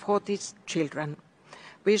than 40 children.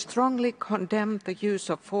 We strongly condemn the use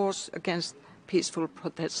of force against peaceful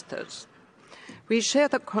protesters. We share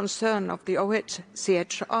the concern of the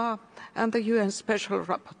OHCHR and the UN Special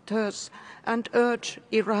Rapporteurs and urge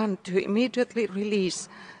Iran to immediately release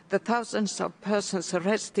the thousands of persons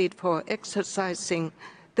arrested for exercising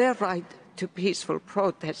their right to peaceful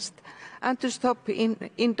protest and to stop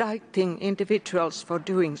indicting individuals for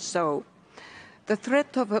doing so. The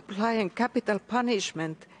threat of applying capital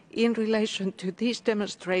punishment in relation to these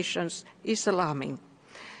demonstrations is alarming.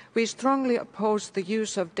 We strongly oppose the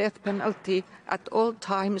use of death penalty at all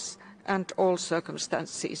times and all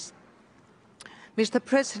circumstances. Mr.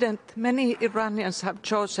 President, many Iranians have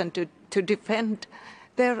chosen to defend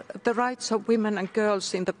the rights of women and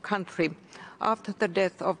girls in the country after the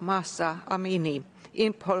death of Mahsa Amini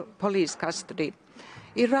in police custody.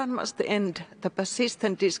 Iran must end the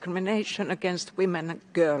persistent discrimination against women and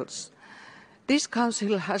girls. This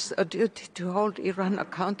Council has a duty to hold Iran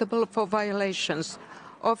accountable for violations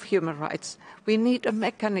of human rights. We need a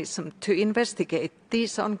mechanism to investigate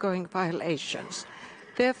these ongoing violations.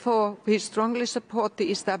 Therefore, we strongly support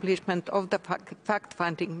the establishment of the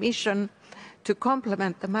fact-finding mission to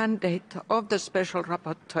complement the mandate of the Special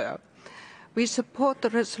Rapporteur. We support the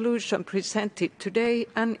resolution presented today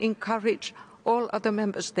and encourage all other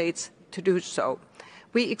member states to do so.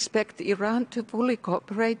 We expect Iran to fully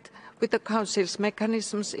cooperate with the Council's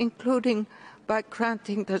mechanisms, including by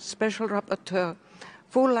granting the Special Rapporteur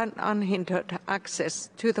full and unhindered access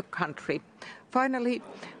to the country. Finally,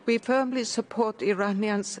 we firmly support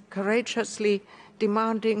Iranians courageously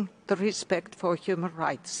demanding the respect for human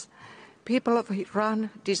rights. People of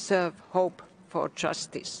Iran deserve hope for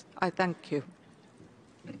justice. I thank you.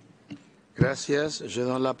 Gracias. Je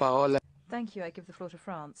donne la parole. Thank you. I give the floor to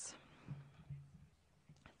France.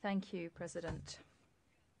 Thank you, President.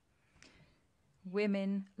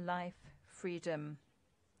 Women, life, freedom.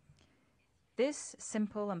 This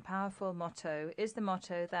simple and powerful motto is the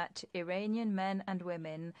motto that Iranian men and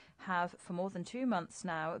women have for more than 2 months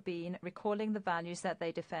now been recalling the values that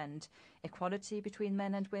they defend: equality between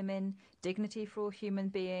men and women, dignity for all human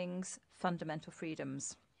beings, fundamental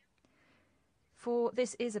freedoms. For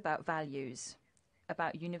this is about values,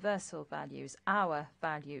 about universal values, our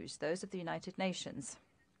values, those of the United Nations.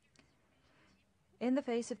 In the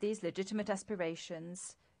face of these legitimate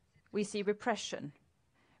aspirations, we see repression.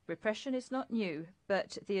 Repression is not new,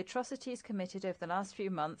 but the atrocities committed over the last few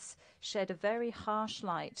months shed a very harsh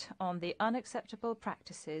light on the unacceptable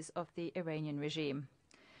practices of the Iranian regime.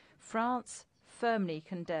 France firmly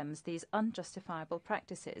condemns these unjustifiable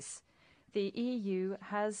practices. The EU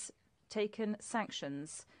has taken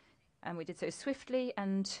sanctions, and we did so swiftly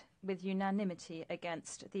and with unanimity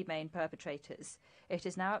against the main perpetrators. It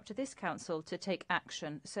is now up to this Council to take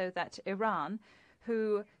action so that Iran,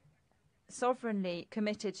 who sovereignly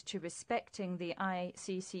committed to respecting the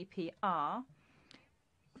ICCPR,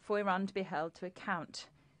 for Iran to be held to account.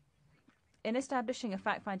 In establishing a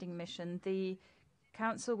fact-finding mission, the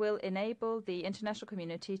Council will enable the international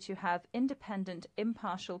community to have independent,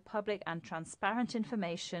 impartial, public and transparent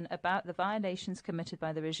information about the violations committed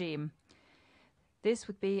by the regime. This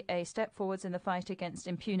would be a step forwards in the fight against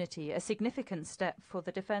impunity, a significant step for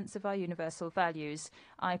the defense of our universal values.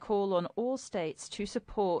 I call on all states to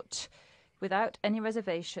support, without any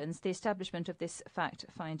reservations, the establishment of this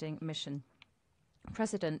fact-finding mission.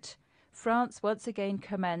 President, France once again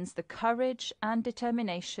commends the courage and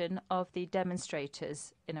determination of the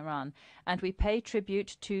demonstrators in Iran, and we pay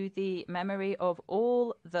tribute to the memory of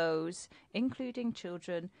all those, including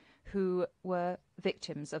children, who were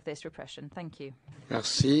victims of this repression. Thank you.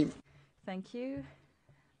 Merci. Thank you.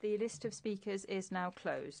 The list of speakers is now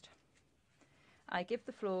closed. I give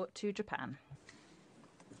the floor to Japan.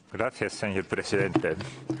 Gracias, señor presidente.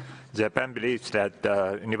 Japan believes that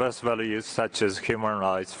universal values such as human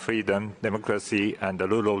rights, freedom, democracy, and the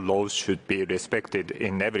rule of law should be respected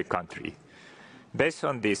in every country. Based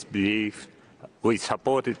on this belief, we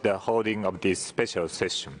supported the holding of this special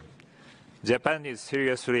session. Japan is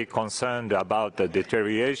seriously concerned about the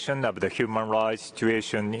deterioration of the human rights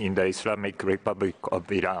situation in the Islamic Republic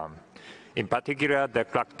of Iran. In particular, the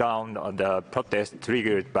crackdown on the protests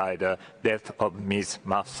triggered by the death of Ms.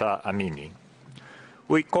 Mahsa Amini.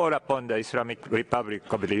 We call upon the Islamic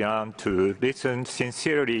Republic of Iran to listen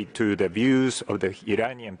sincerely to the views of the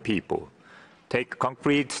Iranian people, take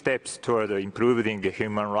concrete steps toward improving the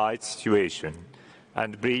human rights situation,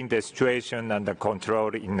 and bring the situation under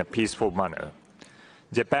control in a peaceful manner.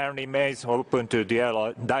 Japan remains open to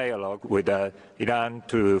dialogue with Iran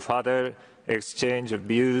to further exchange of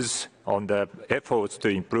views on the efforts to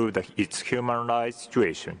improve its human rights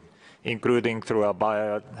situation, including through a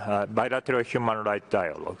bilateral human rights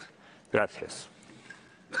dialogue. Gracias.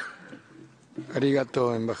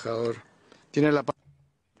 Arigato, embajador. Tiene la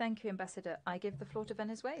Thank you, Ambassador. I give the floor to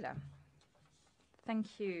Venezuela.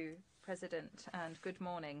 Thank you, President, and good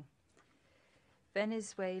morning.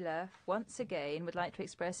 Venezuela once again would like to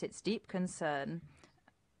express its deep concern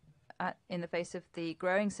in the face of the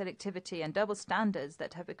growing selectivity and double standards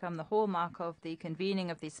that have become the hallmark of the convening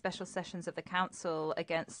of these special sessions of the Council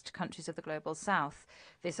against countries of the Global South.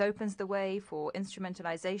 This opens the way for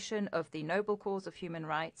instrumentalization of the noble cause of human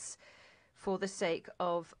rights for the sake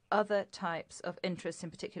of other types of interests, in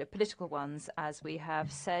particular political ones, as we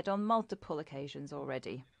have said on multiple occasions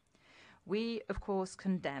already. We, of course,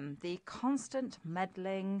 condemn the constant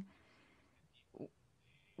meddling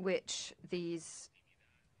which these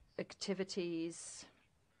activities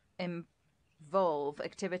involve,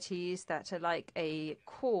 activities that are like a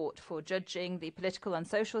court for judging the political and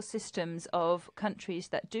social systems of countries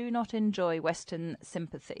that do not enjoy Western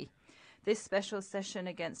sympathy. This special session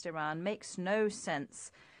against Iran makes no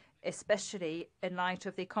sense, especially in light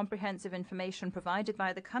of the comprehensive information provided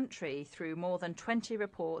by the country through more than 20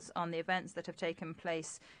 reports on the events that have taken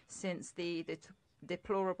place since the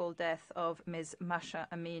deplorable death of Ms. Mahsa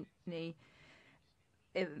Amini,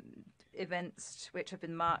 events which have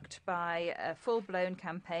been marked by a full-blown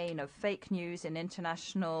campaign of fake news in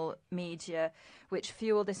international media, which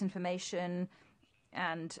fuel disinformation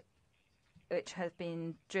and which have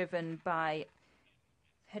been driven by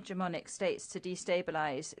hegemonic states to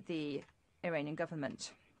destabilize the Iranian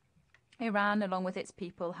government. Iran, along with its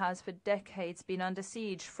people, has for decades been under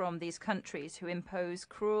siege from these countries who impose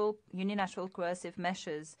cruel, unilateral, coercive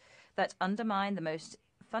measures that undermine the most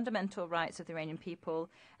fundamental rights of the Iranian people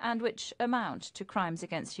and which amount to crimes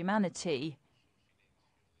against humanity.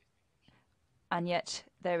 And yet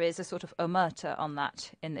there is a sort of omerta on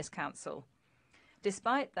that in this council.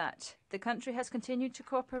 Despite that, the country has continued to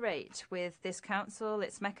cooperate with this council,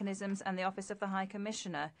 its mechanisms, and the Office of the High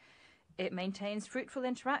Commissioner. It maintains fruitful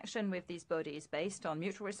interaction with these bodies based on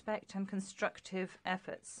mutual respect and constructive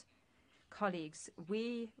efforts. Colleagues,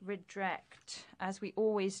 we reject, as we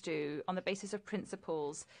always do, on the basis of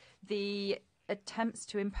principles, the attempts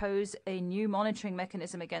to impose a new monitoring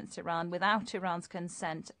mechanism against Iran without Iran's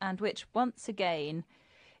consent, and which, once again,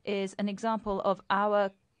 is an example of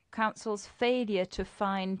our Council's failure to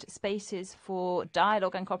find spaces for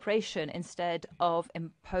dialogue and cooperation instead of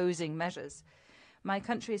imposing measures. My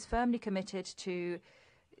country is firmly committed to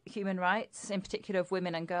human rights, in particular of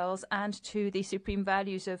women and girls, and to the supreme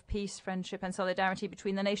values of peace, friendship and solidarity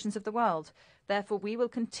between the nations of the world. Therefore, we will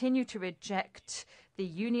continue to reject the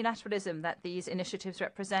unilateralism that these initiatives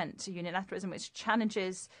represent, unilateralism which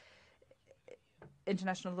challenges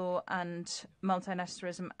international law and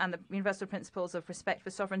multilateralism and the universal principles of respect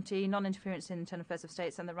for sovereignty, non-interference in internal affairs of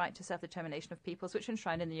states and the right to self-determination of peoples, which are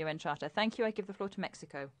enshrined in the UN Charter. Thank you. I give the floor to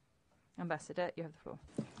Mexico. Ambassador, you have the floor.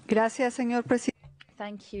 Gracias, señor presidente.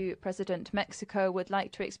 Thank you, President. Mexico would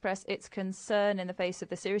like to express its concern in the face of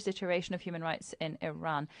the serious deterioration of human rights in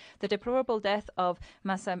Iran. The deplorable death of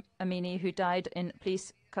Mahsa Amini, who died in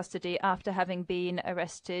police custody after having been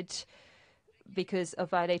arrested because of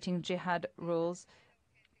violating hijab rules,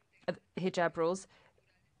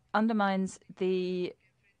 undermines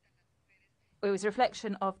it was a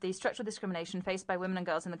reflection of the structural discrimination faced by women and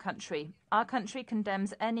girls in the country. Our country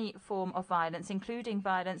condemns any form of violence, including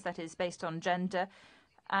violence that is based on gender,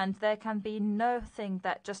 and there can be nothing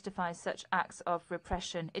that justifies such acts of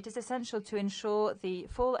repression. It is essential to ensure the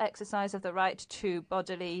full exercise of the right to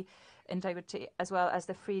bodily integrity, as well as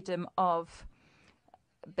the freedom of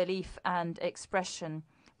belief and expression.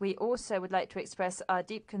 We also would like to express our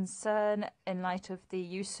deep concern in light of the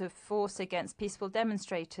use of force against peaceful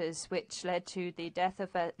demonstrators, which led to the death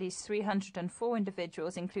of at least 304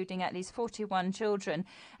 individuals, including at least 41 children.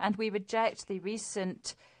 And we reject the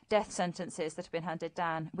recent death sentences that have been handed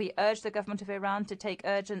down. We urge the government of Iran to take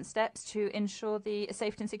urgent steps to ensure the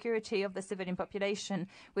safety and security of the civilian population,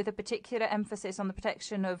 with a particular emphasis on the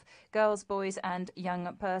protection of girls, boys and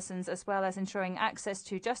young persons, as well as ensuring access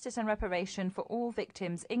to justice and reparation for all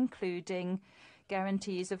victims, including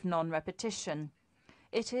guarantees of non-repetition.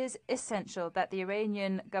 It is essential that the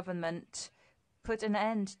Iranian government put an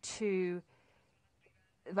end to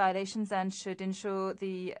violations and should ensure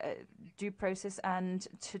the due process and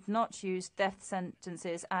should not use death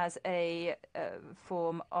sentences as a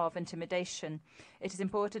form of intimidation. It is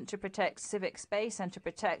important to protect civic space and to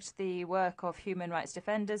protect the work of human rights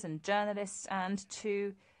defenders and journalists, and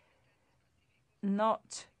to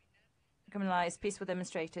not criminalize peaceful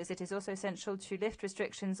demonstrators. It is also essential to lift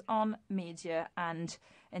restrictions on media and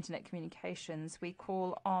internet communications. We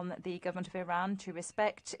call on the government of Iran to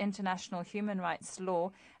respect international human rights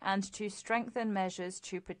law and to strengthen measures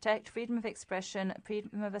to protect freedom of expression,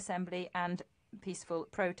 freedom of assembly and peaceful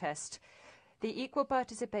protest. The equal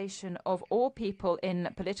participation of all people in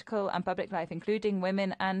political and public life, including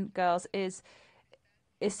women and girls, is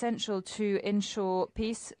essential to ensure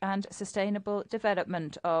peace and sustainable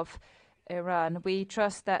development of Iran. We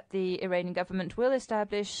trust that the Iranian government will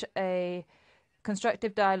establish a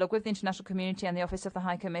constructive dialogue with the international community and the Office of the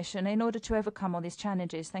High Commission in order to overcome all these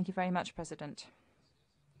challenges. Thank you very much, President.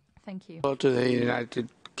 Thank you. To the United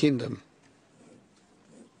Kingdom.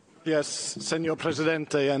 Yes, Senor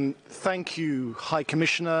Presidente, and thank you, High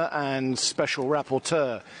Commissioner and Special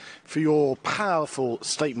Rapporteur, for your powerful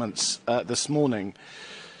statements this morning.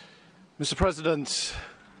 Mr. President,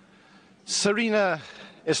 Serena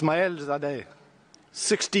Ismailzadeh,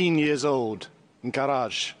 16 years old, in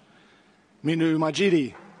Karaj. Minu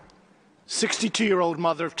Majidi, 62-year-old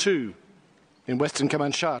mother of two, in Western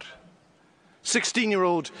Kermanshah.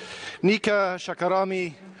 16-year-old Nika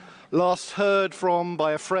Shakarami, last heard from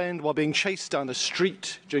by a friend while being chased down the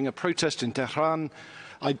street during a protest in Tehran,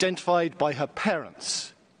 identified by her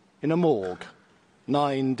parents in a morgue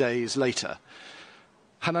 9 days later.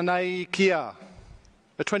 Hananai Kia,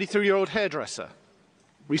 a 23-year-old hairdresser,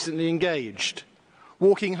 recently engaged,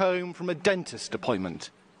 walking home from a dentist appointment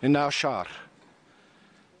in Naushar.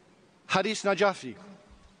 Hadis Najafi,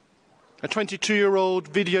 a 22-year-old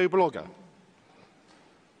video blogger.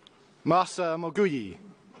 Masa Moguyi,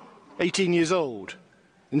 18 years old,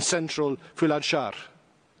 in central Fuladshar.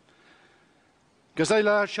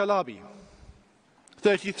 Ghazala Shalabi,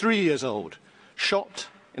 33 years old, shot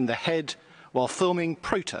in the head while filming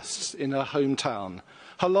protests in her hometown.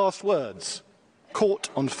 Her last words, caught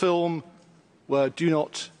on film, were "Do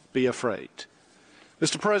not be afraid."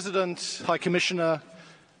 Mr. President, High Commissioner,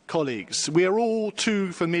 colleagues, we are all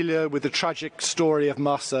too familiar with the tragic story of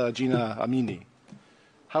Mahsa Jina Amini.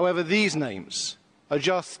 However, these names are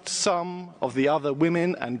just some of the other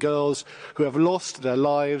women and girls who have lost their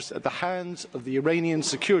lives at the hands of the Iranian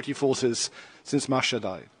security forces since Mahsa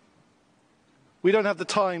died. We don't have the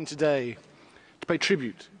time today to pay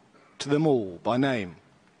tribute to them all by name,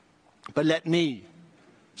 but let me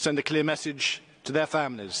send a clear message to their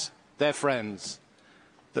families, their friends,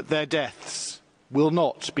 that their deaths will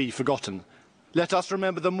not be forgotten. Let us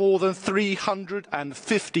remember the more than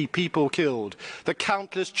 350 people killed, the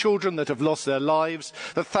countless children that have lost their lives,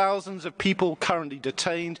 the thousands of people currently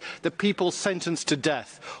detained, the people sentenced to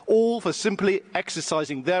death, all for simply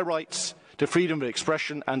exercising their rights to freedom of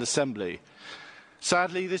expression and assembly.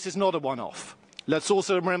 Sadly, this is not a one-off. Let's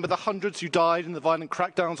also remember the hundreds who died in the violent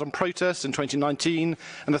crackdowns on protests in 2019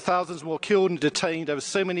 and the thousands more killed and detained over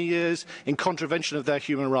so many years in contravention of their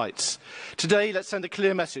human rights. Today, let's send a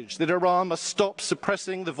clear message that Iran must stop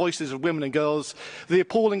suppressing the voices of women and girls, the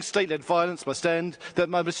appalling state-led violence must end, that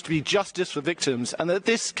there must be justice for victims, and that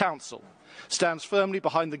this Council stands firmly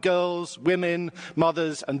behind the girls, women,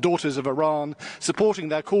 mothers and daughters of Iran, supporting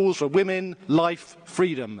their calls for women, life,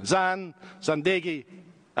 freedom. Zan, Zandegi,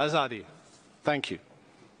 Azadi. Thank you.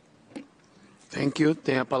 Thank you.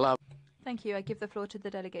 Thank you. I give the floor to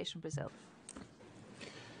the delegation, Brazil.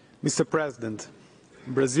 Mr. President,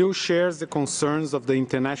 Brazil shares the concerns of the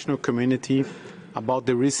international community about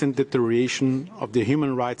the recent deterioration of the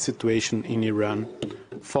human rights situation in Iran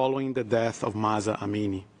following the death of Mahsa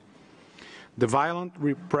Amini. The violent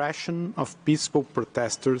repression of peaceful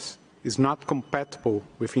protesters is not compatible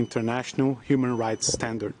with international human rights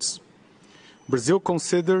standards. Brazil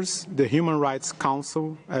considers the Human Rights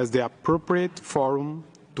Council as the appropriate forum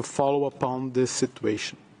to follow upon this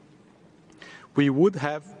situation. We would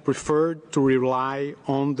have preferred to rely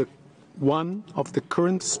on one of the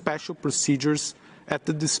current special procedures at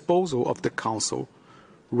the disposal of the Council,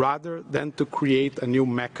 rather than to create a new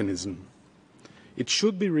mechanism. It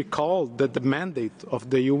should be recalled that the mandate of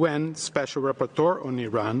the UN Special Rapporteur on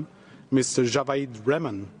Iran, Mr. Javaid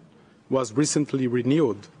Rehman, was recently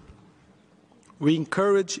renewed. We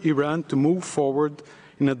encourage Iran to move forward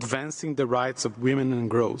in advancing the rights of women and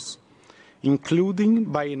girls, including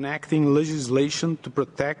by enacting legislation to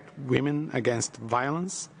protect women against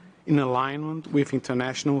violence in alignment with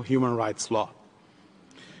international human rights law.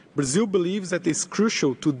 Brazil believes that it is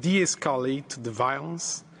crucial to de-escalate the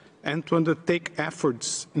violence and to undertake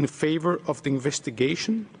efforts in favor of the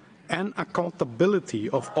investigation and accountability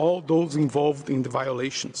of all those involved in the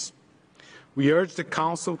violations. We urge the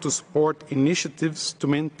Council to support initiatives to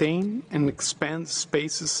maintain and expand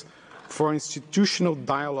spaces for institutional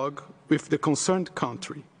dialogue with the concerned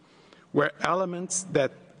country, where elements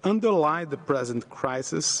that underlie the present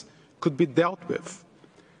crisis could be dealt with,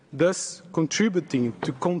 thus contributing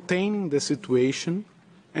to containing the situation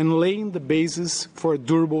and laying the basis for a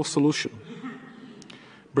durable solution.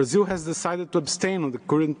 Brazil has decided to abstain on the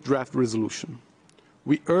current draft resolution.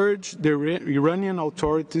 We urge the Iranian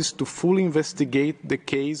authorities to fully investigate the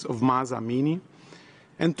case of Mahsa Amini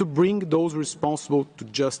and to bring those responsible to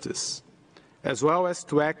justice, as well as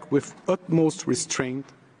to act with utmost restraint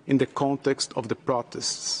in the context of the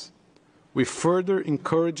protests. We further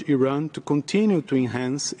encourage Iran to continue to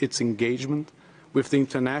enhance its engagement with the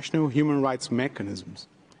international human rights mechanisms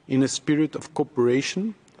in a spirit of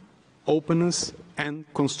cooperation, openness,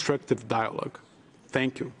 and constructive dialogue.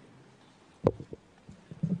 Thank you.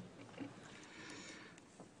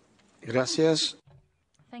 Gracias.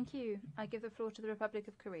 Thank you. I give the floor to the Republic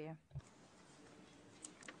of Korea.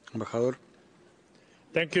 Embajador.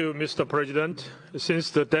 Thank you, Mr. President. Since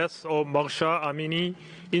the death of Mahsa Amini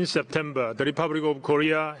in September, the Republic of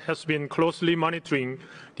Korea has been closely monitoring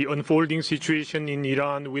the unfolding situation in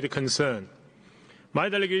Iran with concern. My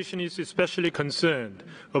delegation is especially concerned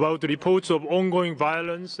about the reports of ongoing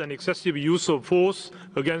violence and excessive use of force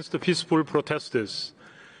against the peaceful protesters.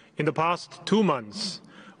 In the past 2 months,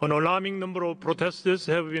 an alarming number of protesters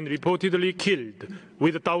have been reportedly killed,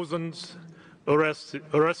 with thousands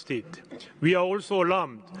arrested. We are also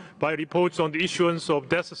alarmed by reports on the issuance of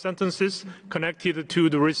death sentences connected to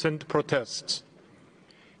the recent protests.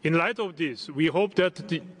 In light of this, we hope that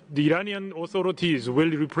the Iranian authorities will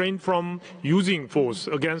refrain from using force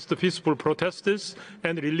against the peaceful protesters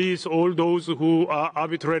and release all those who are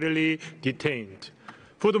arbitrarily detained.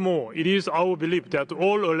 Furthermore, it is our belief that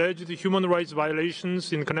all alleged human rights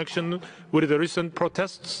violations in connection with the recent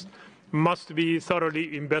protests must be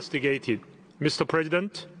thoroughly investigated. Mr.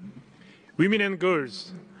 President, women and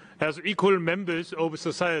girls, as equal members of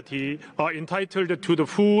society, are entitled to the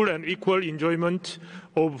full and equal enjoyment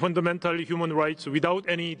of fundamental human rights without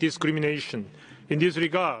any discrimination. In this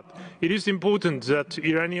regard, it is important that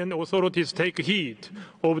Iranian authorities take heed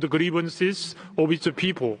of the grievances of its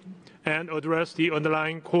people and address the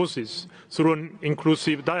underlying causes through an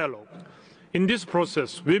inclusive dialogue. In this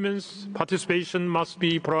process, women's participation must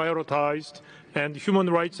be prioritized, and human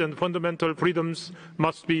rights and fundamental freedoms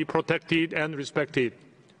must be protected and respected.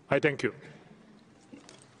 I thank you.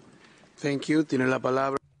 Thank you. Tiene la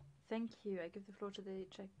palabra. Thank you. I give the floor to the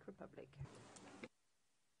Czech Republic.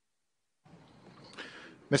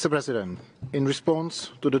 Mr. President, in response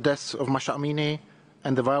to the deaths of Mahsa Amini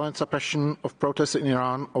and the violent suppression of protests in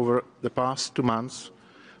Iran over the past 2 months,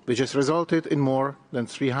 which has resulted in more than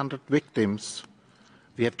 300 victims,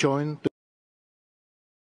 we have joined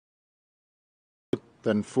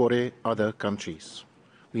than 40 other countries.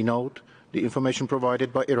 We note the information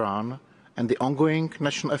provided by Iran and the ongoing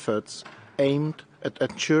national efforts aimed at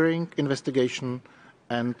ensuring investigation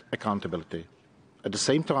and accountability. At the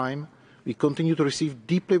same time, we continue to receive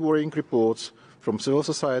deeply worrying reports from civil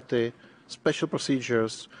society, special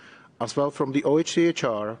procedures, as well from the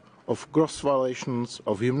OHCHR of gross violations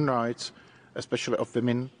of human rights, especially of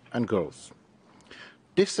women and girls.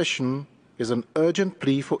 This session is an urgent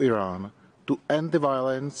plea for Iran to end the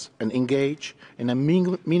violence and engage in a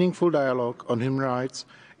meaningful dialogue on human rights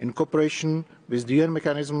in cooperation with the UN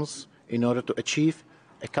mechanisms in order to achieve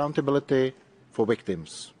accountability for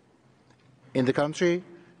victims. In the country,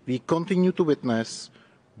 we continue to witness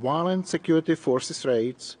violent security forces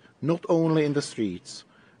raids not only in the streets,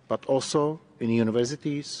 but also in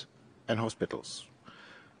universities and hospitals.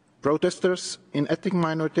 Protesters in ethnic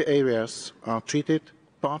minority areas are treated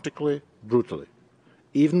particularly brutally.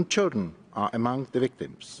 Even children are among the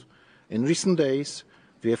victims. In recent days,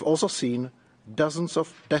 we have also seen dozens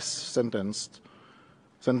of death sentences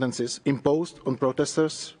imposed on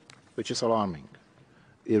protesters, which is alarming.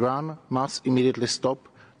 Iran must immediately stop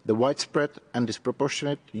the widespread and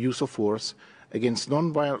disproportionate use of force against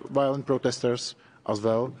non-violent protesters, as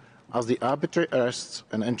well as the arbitrary arrests,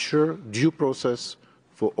 and ensure due process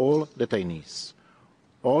for all detainees.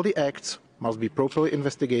 All the acts must be properly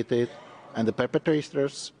investigated and the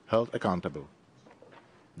perpetrators held accountable.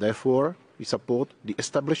 Therefore, we support the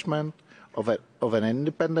establishment of an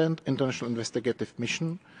independent international investigative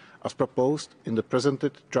mission as proposed in the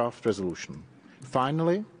presented draft resolution.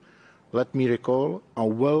 Finally, let me recall our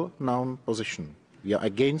well-known position. We are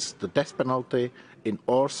against the death penalty in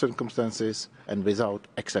all circumstances and without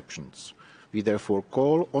exceptions. We therefore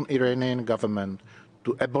call on the Iranian government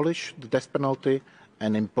to abolish the death penalty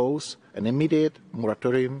and impose an immediate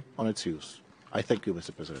moratorium on its use. I thank you,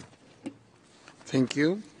 Mr. President. Thank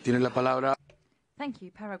you. Tiene la palabra. Thank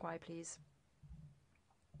you. Paraguay, please.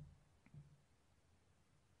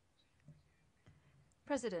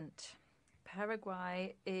 President,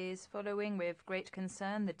 Paraguay is following with great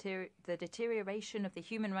concern the deterioration of the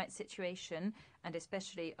human rights situation, and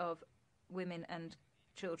especially of women and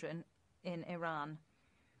children in Iran.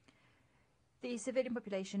 The civilian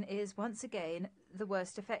population is once again the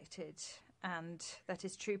worst affected, and that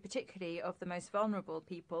is true particularly of the most vulnerable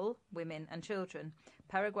people, women and children.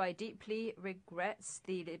 Paraguay deeply regrets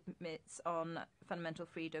the limits on fundamental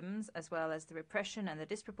freedoms, as well as the repression and the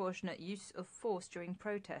disproportionate use of force during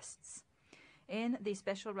protests. In the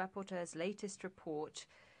Special Rapporteur's latest report,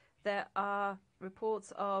 there are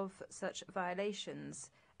reports of such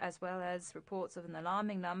violations, as well as reports of an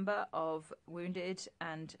alarming number of wounded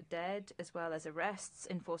and dead, as well as arrests,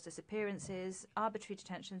 enforced disappearances, arbitrary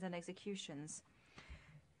detentions and executions.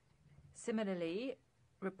 Similarly,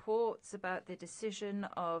 reports about the decision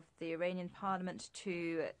of the Iranian parliament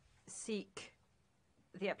to seek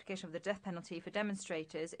the application of the death penalty for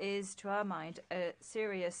demonstrators is, to our mind, a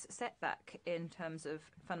serious setback in terms of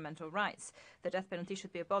fundamental rights. The death penalty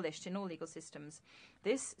should be abolished in all legal systems.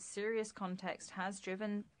 This serious context has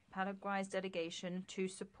driven Paraguay's delegation to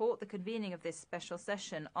support the convening of this special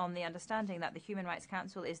session on the understanding that the Human Rights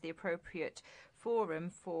Council is the appropriate forum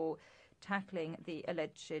for tackling the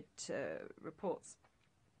alleged reports.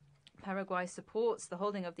 Paraguay supports the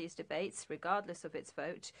holding of these debates, regardless of its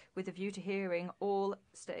vote, with a view to hearing all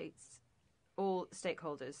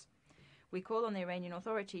stakeholders. We call on the Iranian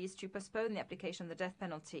authorities to postpone the application of the death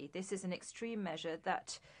penalty. This is an extreme measure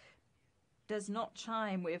that does not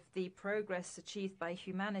chime with the progress achieved by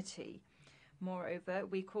humanity. Moreover,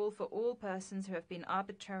 we call for all persons who have been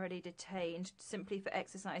arbitrarily detained simply for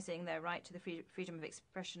exercising their right to the freedom of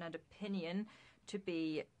expression and opinion to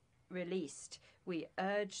be released. We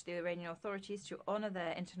urge the Iranian authorities to honor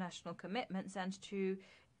their international commitments and to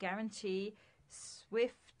guarantee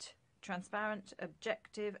swift, transparent,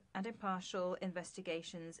 objective and impartial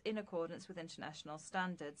investigations in accordance with international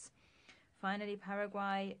standards. Finally,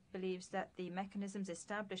 Paraguay believes that the mechanisms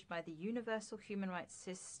established by the universal human rights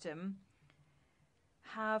system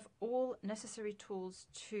have all necessary tools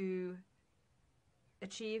to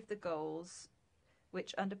achieve the goals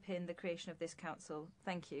which underpin the creation of this council.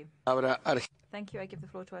 Thank you. Thank you. I give the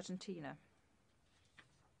floor to Argentina.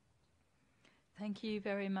 Thank you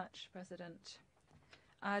very much, President.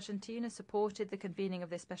 Argentina supported the convening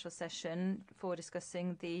of this special session for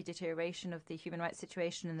discussing the deterioration of the human rights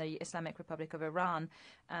situation in the Islamic Republic of Iran,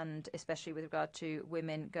 and especially with regard to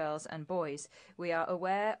women, girls and boys. We are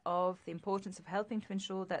aware of the importance of helping to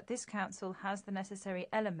ensure that this council has the necessary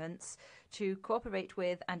elements to cooperate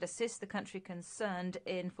with and assist the country concerned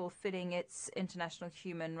in fulfilling its international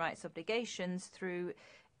human rights obligations through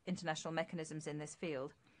international mechanisms in this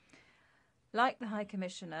field. Like the High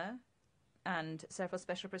Commissioner and several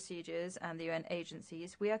special procedures and the UN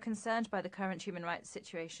agencies, we are concerned by the current human rights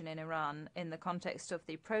situation in Iran in the context of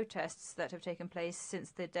the protests that have taken place since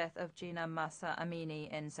the death of Gina Mahsa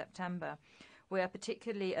Amini in September. We are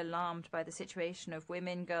particularly alarmed by the situation of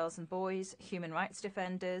women, girls and boys, human rights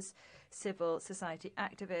defenders, civil society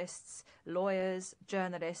activists, lawyers,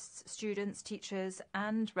 journalists, students, teachers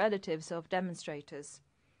and relatives of demonstrators.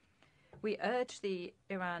 We urge the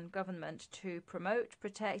Iran government to promote,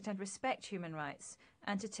 protect and respect human rights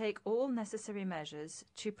and to take all necessary measures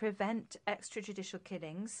to prevent extrajudicial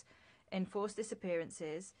killings, enforced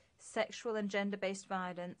disappearances, sexual and gender-based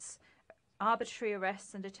violence, arbitrary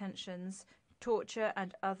arrests and detentions, torture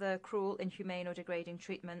and other cruel, inhumane or degrading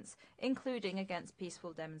treatments, including against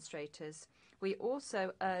peaceful demonstrators. We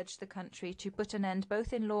also urge the country to put an end,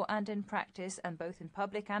 both in law and in practice, and both in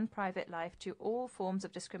public and private life, to all forms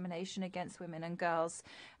of discrimination against women and girls,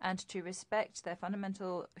 and to respect their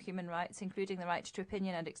fundamental human rights, including the right to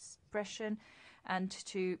opinion and expression, and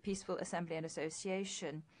to peaceful assembly and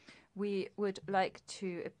association. We would like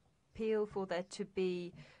to appeal for there to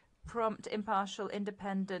be prompt, impartial,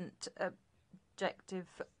 independent,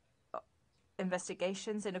 objective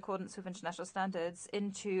investigations in accordance with international standards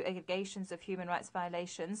into allegations of human rights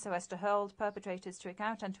violations so as to hold perpetrators to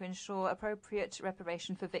account and to ensure appropriate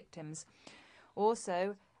reparation for victims.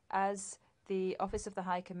 Also, as the Office of the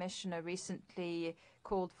High Commissioner recently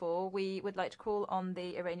called for, we would like to call on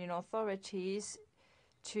the Iranian authorities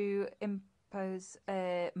to impose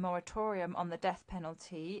a moratorium on the death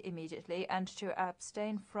penalty immediately and to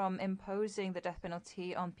abstain from imposing the death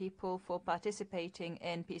penalty on people for participating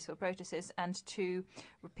in peaceful protests and to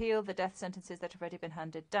repeal the death sentences that have already been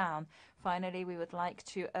handed down. Finally, we would like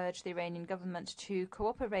to urge the Iranian government to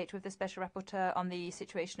cooperate with the Special Rapporteur on the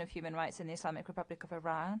situation of human rights in the Islamic Republic of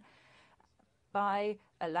Iran by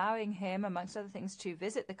allowing him, amongst other things, to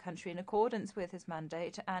visit the country in accordance with his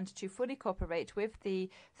mandate and to fully cooperate with the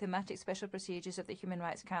thematic special procedures of the Human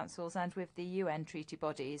Rights Councils and with the UN treaty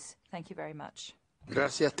bodies. Thank you very much.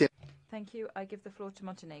 Gracias. Thank you. I give the floor to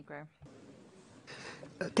Montenegro.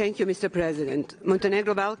 Thank you, Mr. President.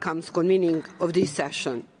 Montenegro welcomes convening of this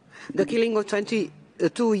session. The killing of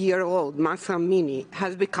 22-year-old Mahsa Amini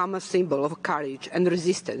has become a symbol of courage and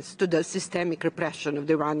resistance to the systemic repression of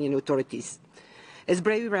the Iranian authorities. As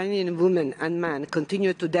brave Iranian women and men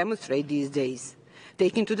continue to demonstrate these days,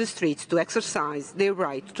 taking to the streets to exercise their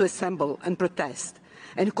right to assemble and protest,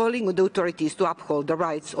 and calling on the authorities to uphold the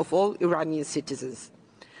rights of all Iranian citizens.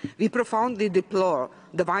 We profoundly deplore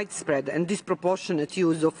the widespread and disproportionate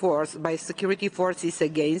use of force by security forces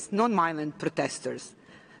against non-violent protesters,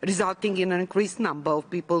 resulting in an increased number of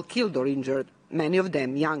people killed or injured, many of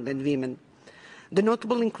them young and women. The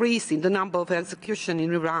notable increase in the number of executions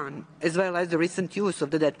in Iran, as well as the recent use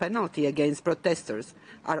of the death penalty against protesters,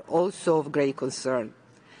 are also of great concern.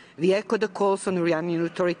 We echo the calls on Iranian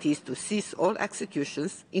authorities to cease all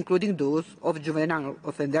executions, including those of juvenile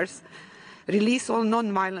offenders, release all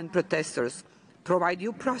non-violent protesters, provide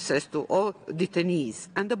due process to all detainees,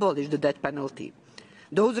 and abolish the death penalty.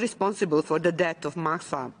 Those responsible for the death of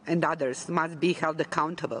Mahsa and others must be held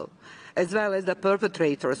accountable, as well as the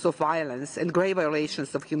perpetrators of violence and grave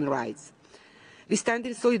violations of human rights. We stand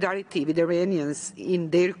in solidarity with Iranians in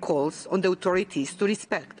their calls on the authorities to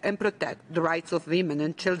respect and protect the rights of women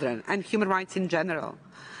and children and human rights in general,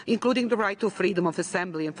 including the right to freedom of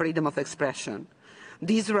assembly and freedom of expression.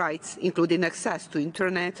 These rights, including access to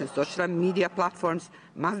internet and social media platforms,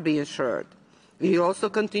 must be ensured. We will also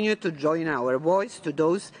continue to join our voice to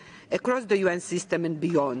those across the UN system and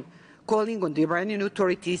beyond, calling on the Iranian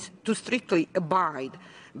authorities to strictly abide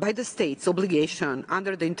by the state's obligation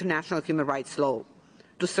under the international human rights law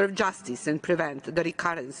to serve justice and prevent the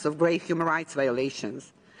recurrence of grave human rights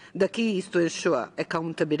violations. The key is to ensure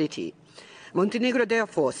accountability. Montenegro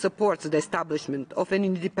therefore supports the establishment of an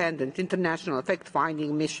independent international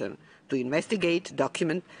fact-finding mission to investigate,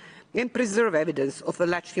 document, and preserve evidence of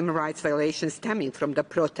alleged human rights violations stemming from the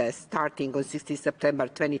protests starting on 16 September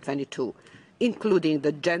 2022, including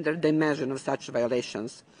the gender dimension of such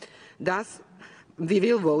violations. Thus, we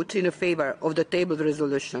will vote in favor of the tabled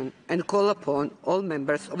resolution and call upon all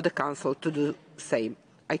members of the Council to do the same.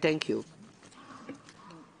 I thank you.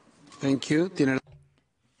 Thank you.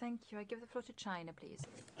 Thank you. I give the floor to China, please.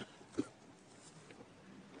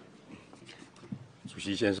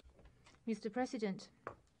 Mr. President,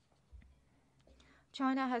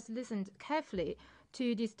 China has listened carefully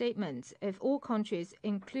to the statements of all countries,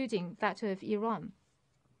 including that of Iran.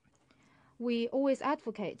 We always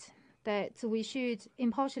advocate that we should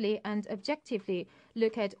impartially and objectively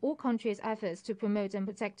look at all countries' efforts to promote and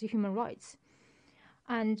protect human rights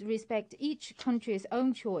and respect each country's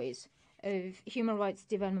own choice of human rights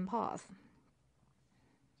development path.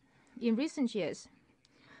 In recent years,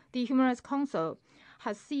 the Human Rights Council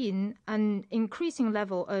has seen an increasing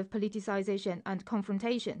level of politicization and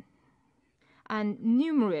confrontation, and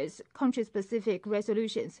numerous country-specific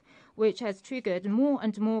resolutions, which has triggered more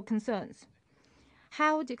and more concerns.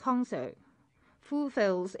 How the Council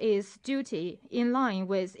fulfills its duty in line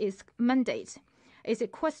with its mandate is a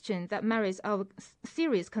question that merits our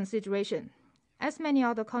serious consideration. As many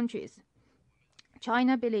other countries,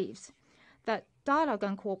 China believes that dialogue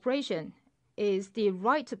and cooperation is the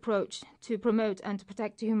right approach to promote and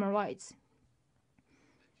protect human rights.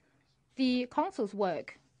 The Council's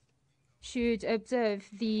work should observe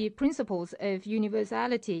the principles of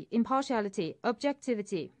universality, impartiality,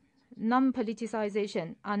 objectivity,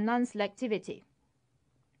 non-politicization, and non-selectivity.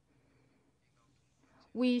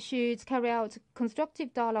 We should carry out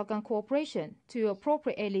constructive dialogue and cooperation to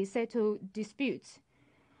appropriately settle disputes,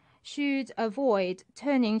 should avoid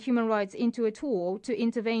turning human rights into a tool to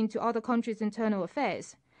intervene to other countries' internal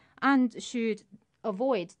affairs, and should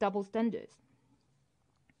avoid double standards.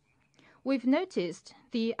 We've noticed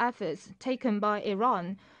the efforts taken by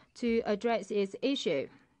Iran to address its issue,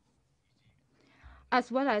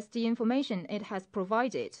 as well as the information it has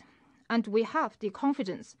provided, and we have the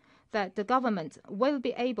confidence that the government will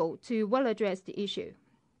be able to well address the issue.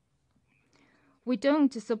 We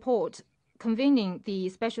don't support convening the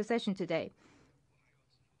special session today.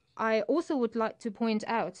 I also would like to point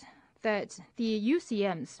out that the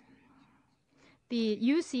UCMs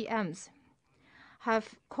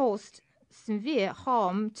have caused severe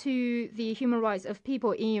harm to the human rights of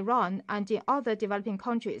people in Iran and in other developing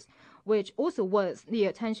countries, which also worth the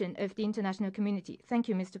attention of the international community. Thank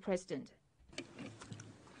you, Mr. President.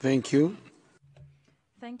 Thank you.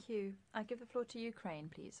 Thank you. I give the floor to Ukraine,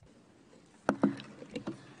 please.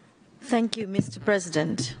 Thank you, Mr.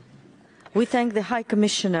 President. We thank the High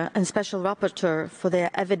Commissioner and Special Rapporteur for their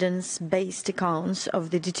evidence-based accounts of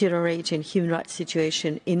the deteriorating human rights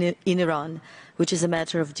situation in Iran, which is a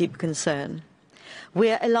matter of deep concern. We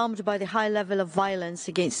are alarmed by the high level of violence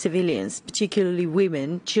against civilians, particularly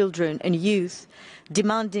women, children and youth,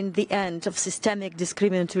 demanding the end of systemic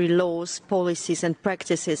discriminatory laws, policies and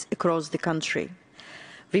practices across the country.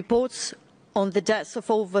 Reports on the deaths of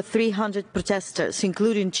over 300 protesters,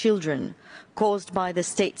 including children, caused by the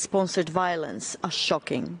state-sponsored violence are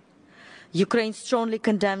shocking. Ukraine strongly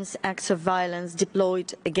condemns acts of violence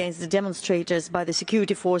deployed against the demonstrators by the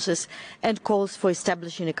security forces and calls for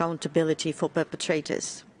establishing accountability for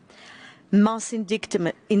perpetrators. Mass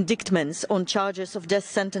indictments on charges of death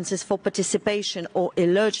sentences for participation or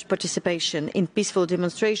alleged participation in peaceful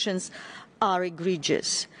demonstrations are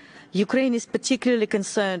egregious. Ukraine is particularly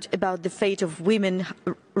concerned about the fate of women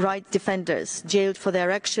rights defenders jailed for their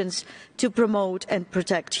actions to promote and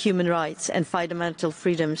protect human rights and fundamental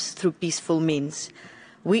freedoms through peaceful means.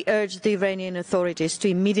 We urge the Iranian authorities to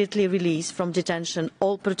immediately release from detention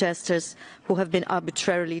all protesters who have been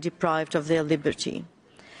arbitrarily deprived of their liberty.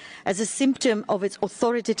 As a symptom of its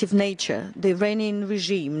authoritative nature, the Iranian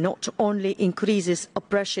regime not only increases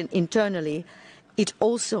oppression internally, it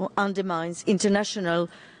also undermines international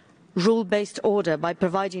rule-based order by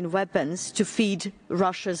providing weapons to feed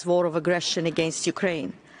Russia's war of aggression against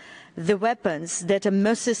Ukraine. The weapons that are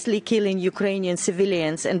mercilessly killing Ukrainian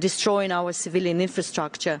civilians and destroying our civilian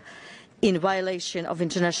infrastructure in violation of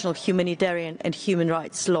international humanitarian and human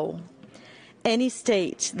rights law. Any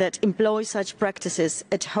state that employs such practices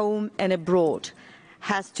at home and abroad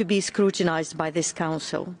has to be scrutinized by this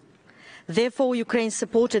Council. Therefore, Ukraine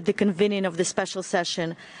supported the convening of the special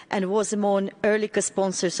session and was among early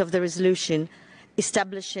co-sponsors of the resolution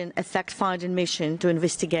establishing a fact-finding mission to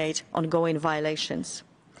investigate ongoing violations.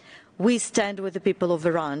 We stand with the people of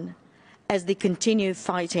Iran as they continue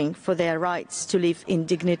fighting for their rights to live in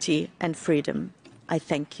dignity and freedom. I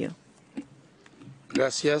thank you.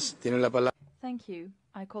 Gracias. Tiene la palabra. Thank you.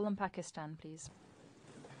 I call on Pakistan, please.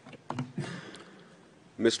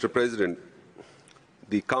 Mr. President,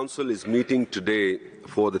 the Council is meeting today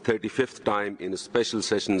for the 35th time in a special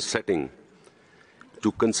session setting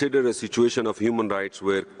to consider a situation of human rights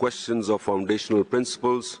where questions of foundational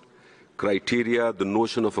principles, criteria, the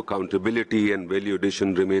notion of accountability and value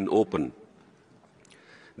addition remain open.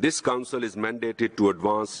 This Council is mandated to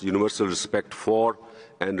advance universal respect for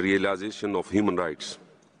and realization of human rights.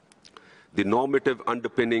 The normative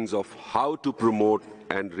underpinnings of how to promote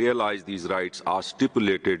and realize these rights are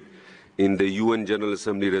stipulated in the UN General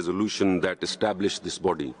Assembly resolution that established this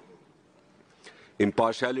body.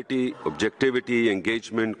 Impartiality, objectivity,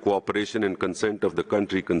 engagement, cooperation and consent of the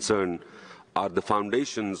country concerned are the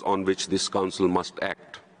foundations on which this Council must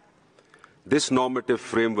act. This normative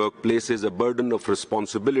framework places a burden of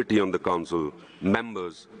responsibility on the Council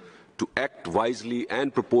members to act wisely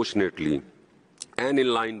and proportionately and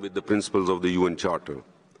in line with the principles of the UN Charter.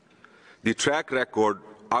 The track record,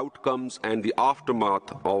 outcomes and the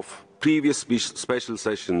aftermath of previous special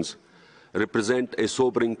sessions represent a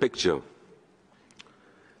sobering picture.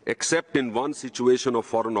 Except in one situation of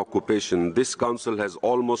foreign occupation, this Council has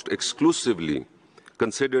almost exclusively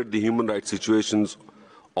considered the human rights situations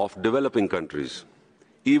of developing countries.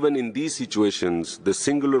 Even in these situations, the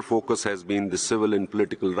singular focus has been the civil and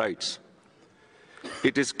political rights.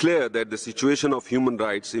 It is clear that the situation of human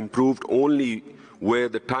rights improved only where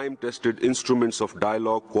the time-tested instruments of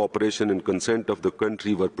dialogue, cooperation and consent of the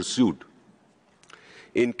country were pursued.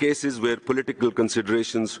 In cases where political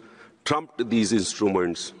considerations trumped these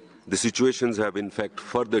instruments, the situations have in fact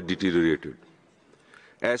further deteriorated.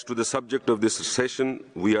 As to the subject of this session,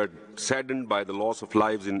 we are saddened by the loss of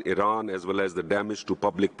lives in Iran as well as the damage to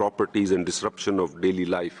public properties and disruption of daily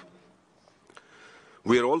life.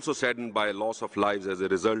 We are also saddened by loss of lives as a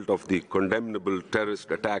result of the condemnable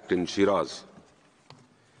terrorist attack in Shiraz.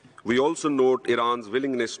 We also note Iran's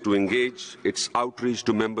willingness to engage, its outreach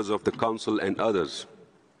to members of the Council and others.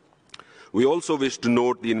 We also wish to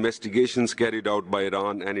note the investigations carried out by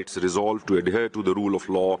Iran and its resolve to adhere to the rule of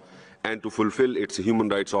law and to fulfill its human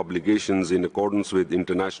rights obligations in accordance with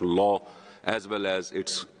international law, as well as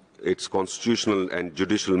its constitutional and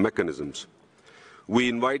judicial mechanisms. We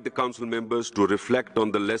invite the Council members to reflect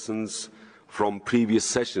on the lessons from previous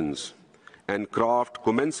sessions and craft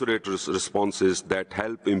commensurate responses that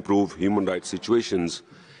help improve human rights situations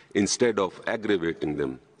instead of aggravating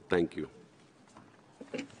them. Thank you.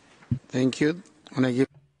 Thank you. And I give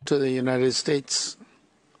to the United States.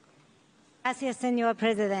 Gracias, Señor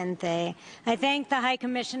Presidente. I thank the High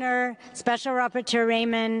Commissioner, Special Rapporteur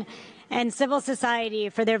Raymond, and civil society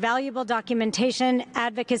for their valuable documentation,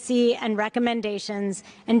 advocacy, and recommendations,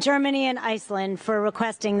 and Germany and Iceland for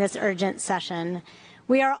requesting this urgent session.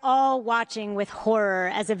 We are all watching with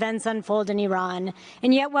horror as events unfold in Iran,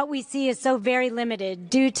 and yet what we see is so very limited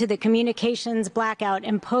due to the communications blackout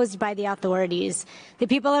imposed by the authorities. The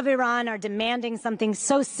people of Iran are demanding something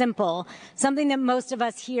so simple, something that most of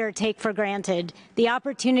us here take for granted, the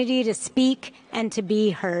opportunity to speak and to be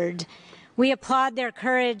heard. We applaud their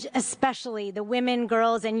courage, especially the women,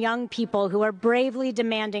 girls, and young people who are bravely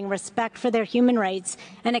demanding respect for their human rights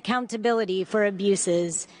and accountability for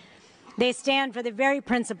abuses. They stand for the very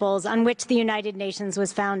principles on which the United Nations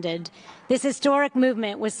was founded. This historic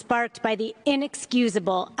movement was sparked by the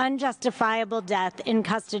inexcusable, unjustifiable death in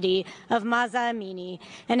custody of Mahsa Amini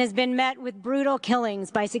and has been met with brutal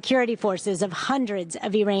killings by security forces of hundreds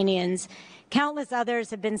of Iranians. Countless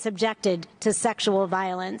others have been subjected to sexual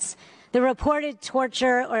violence. The reported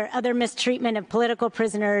torture or other mistreatment of political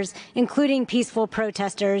prisoners, including peaceful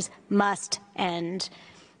protesters, must end.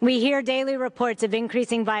 We hear daily reports of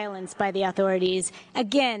increasing violence by the authorities.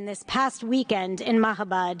 Again, this past weekend in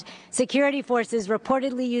Mahabad, security forces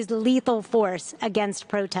reportedly used lethal force against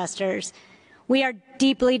protesters. We are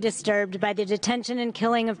deeply disturbed by the detention and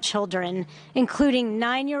killing of children, including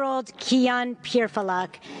 9-year-old Kian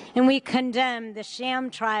Pirfalak, and we condemn the sham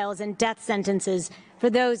trials and death sentences for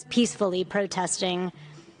those peacefully protesting.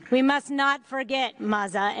 We must not forget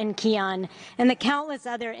Mahsa and Kian and the countless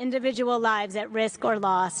other individual lives at risk or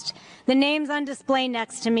lost. The names on display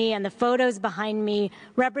next to me and the photos behind me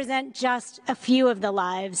represent just a few of the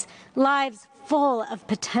lives full of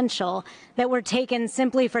potential that were taken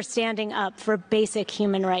simply for standing up for basic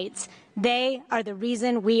human rights. They are the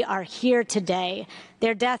reason we are here today.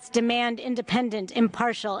 Their deaths demand independent,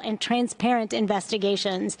 impartial, and transparent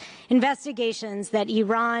investigations, investigations that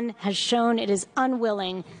Iran has shown it is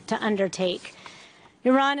unwilling to undertake.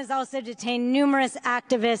 Iran has also detained numerous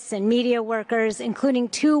activists and media workers, including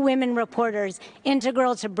 2 women reporters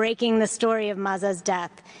integral to breaking the story of Mahsa's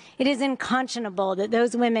death. It is unconscionable that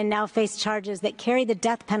those women now face charges that carry the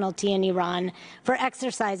death penalty in Iran for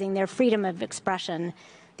exercising their freedom of expression.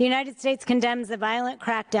 The United States condemns the violent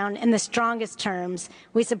crackdown in the strongest terms.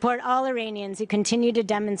 We support all Iranians who continue to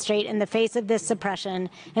demonstrate in the face of this suppression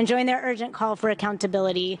and join their urgent call for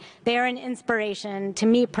accountability. They are an inspiration to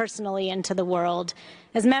me personally and to the world.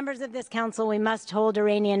 As members of this council, we must hold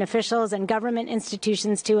Iranian officials and government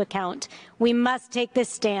institutions to account. We must take this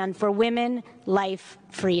stand for women, life,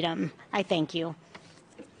 freedom. I thank you.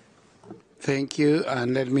 Thank you,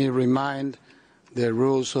 and let me remind the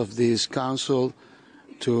rules of this council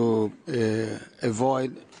to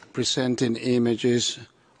avoid presenting images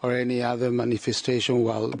or any other manifestation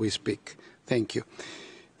while we speak. Thank you.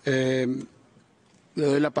 Le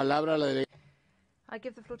doy la palabra a la I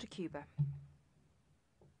give the floor to Cuba.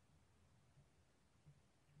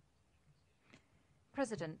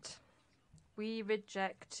 President, we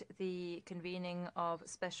reject the convening of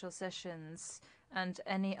special sessions and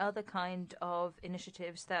any other kind of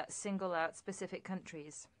initiatives that single out specific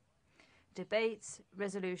countries. Debates,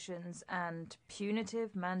 resolutions, and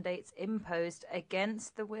punitive mandates imposed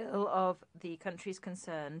against the will of the countries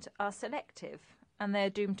concerned are selective, and they're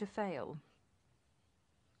doomed to fail.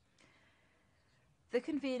 The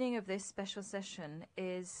convening of this special session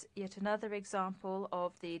is yet another example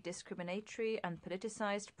of the discriminatory and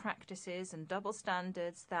politicized practices and double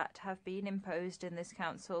standards that have been imposed in this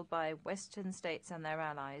council by Western states and their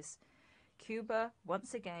allies. Cuba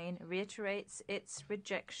once again reiterates its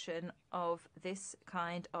rejection of this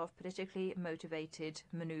kind of politically motivated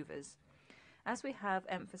maneuvers. As we have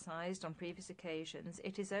emphasized on previous occasions,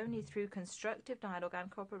 it is only through constructive dialogue and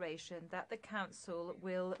cooperation that the Council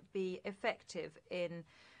will be effective in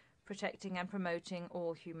protecting and promoting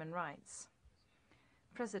all human rights.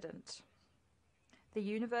 President, the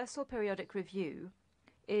Universal Periodic Review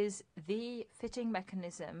is the fitting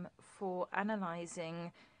mechanism for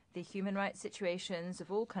analyzing the human rights situations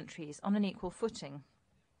of all countries on an equal footing.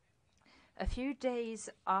 A few days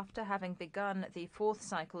after having begun the 4th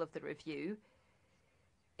cycle of the review,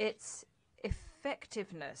 its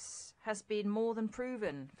effectiveness has been more than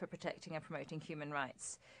proven for protecting and promoting human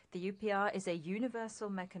rights. The UPR is a universal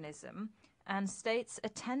mechanism, and states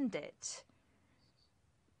attend it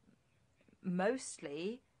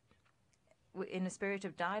mostly in a spirit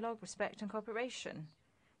of dialogue, respect, and cooperation.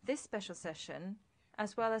 This special session,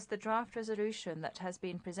 as well as the draft resolution that has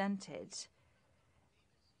been presented,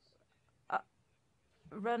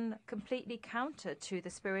 run completely counter to the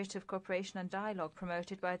spirit of cooperation and dialogue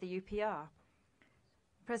promoted by the UPR.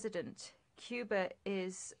 President, Cuba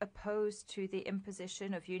is opposed to the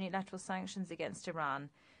imposition of unilateral sanctions against Iran,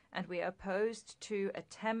 and we are opposed to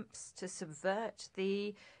attempts to subvert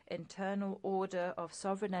the internal order of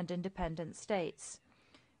sovereign and independent states.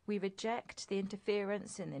 We reject the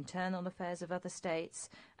interference in the internal affairs of other states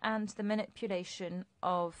and the manipulation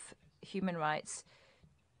of human rights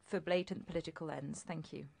for blatant political ends.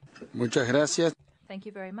 Thank you. Muchas gracias. Thank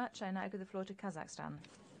you very much. I now give the floor to Kazakhstan.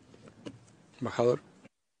 Embajador.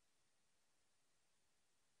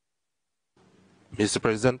 Mr.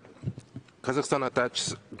 President, Kazakhstan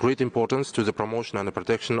attaches great importance to the promotion and the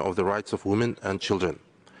protection of the rights of women and children.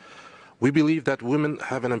 We believe that women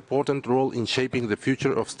have an important role in shaping the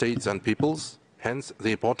future of states and peoples, hence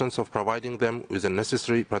the importance of providing them with the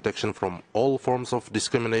necessary protection from all forms of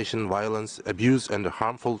discrimination, violence, abuse, and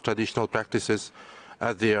harmful traditional practices,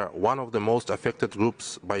 as they are one of the most affected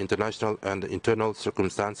groups by international and internal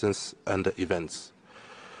circumstances and events.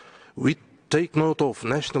 We take note of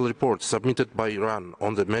national reports submitted by Iran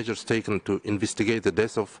on the measures taken to investigate the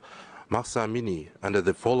death of Mahsa Amini and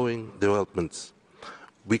the following developments.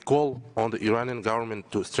 We call on the Iranian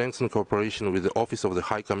government to strengthen cooperation with the Office of the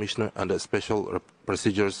High Commissioner and the special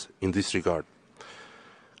procedures in this regard.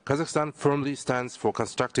 Kazakhstan firmly stands for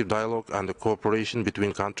constructive dialogue and cooperation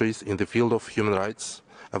between countries in the field of human rights,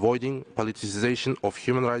 avoiding politicization of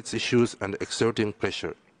human rights issues and exerting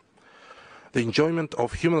pressure. The enjoyment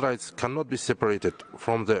of human rights cannot be separated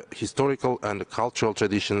from the historical and cultural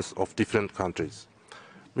traditions of different countries.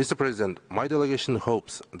 Mr. President, my delegation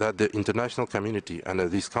hopes that the international community and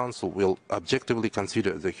this Council will objectively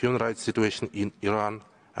consider the human rights situation in Iran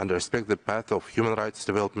and respect the path of human rights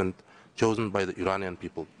development chosen by the Iranian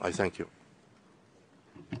people. I thank you.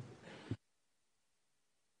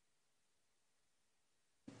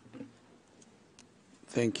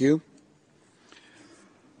 Thank you.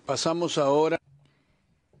 Pasamos ahora.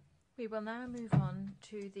 We will now move on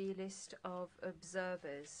to the list of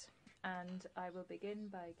observers, and I will begin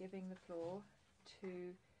by giving the floor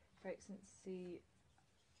to Her Excellency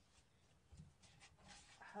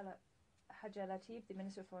Hadja Latif, the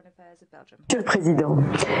Minister of Foreign Affairs of Belgium.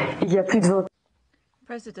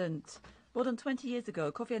 President, more than 20 years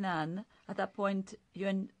ago, Kofi Annan, at that point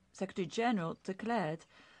UN Secretary General, declared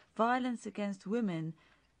violence against women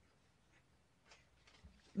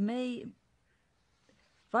is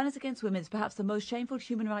perhaps the most shameful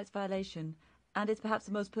human rights violation, and it's perhaps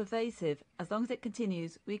the most pervasive. As long as it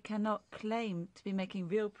continues, we cannot claim to be making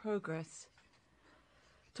real progress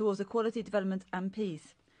towards equality, development and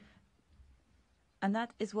peace. And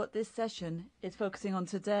that is what this session is focusing on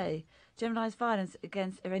today. Generalized violence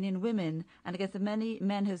against Iranian women and against the many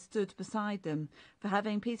men who stood beside them, for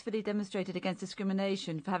having peacefully demonstrated against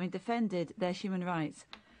discrimination, for having defended their human rights.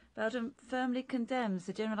 Belgium firmly condemns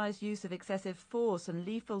the generalized use of excessive force and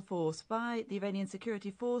lethal force by the Iranian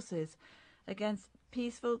security forces against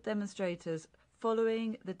peaceful demonstrators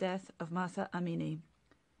following the death of Mahsa Amini.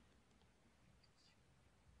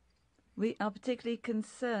 We are particularly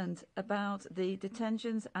concerned about the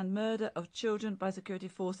detentions and murder of children by security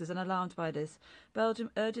forces and alarmed by this.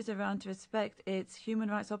 Belgium urges Iran to respect its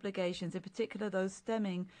human rights obligations, in particular those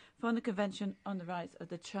stemming from the Convention on the Rights of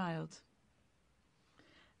the Child.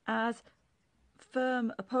 As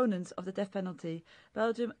firm opponents of the death penalty,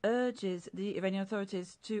 Belgium urges the Iranian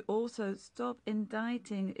authorities to also stop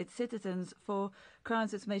indicting its citizens for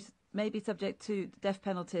crimes that may be subject to death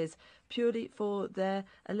penalties purely for their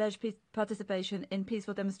alleged participation in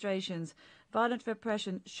peaceful demonstrations. Violent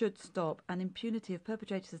repression should stop, and impunity of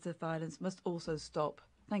perpetrators of violence must also stop.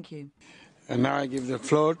 Thank you. And now I give the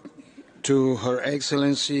floor to Her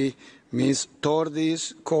Excellency Ms.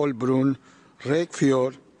 Tordis Kolbrun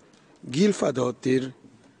Reykfjord Gylfadóttir,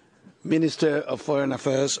 Minister of Foreign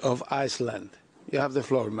Affairs of Iceland. You have the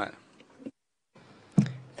floor, ma'am.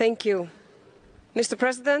 Thank you. Mr.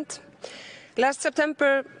 President, last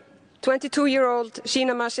September, 22-year-old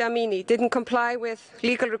Jina Mahsa Amini didn't comply with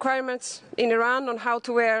legal requirements in Iran on how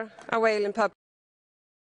to wear a veil in public.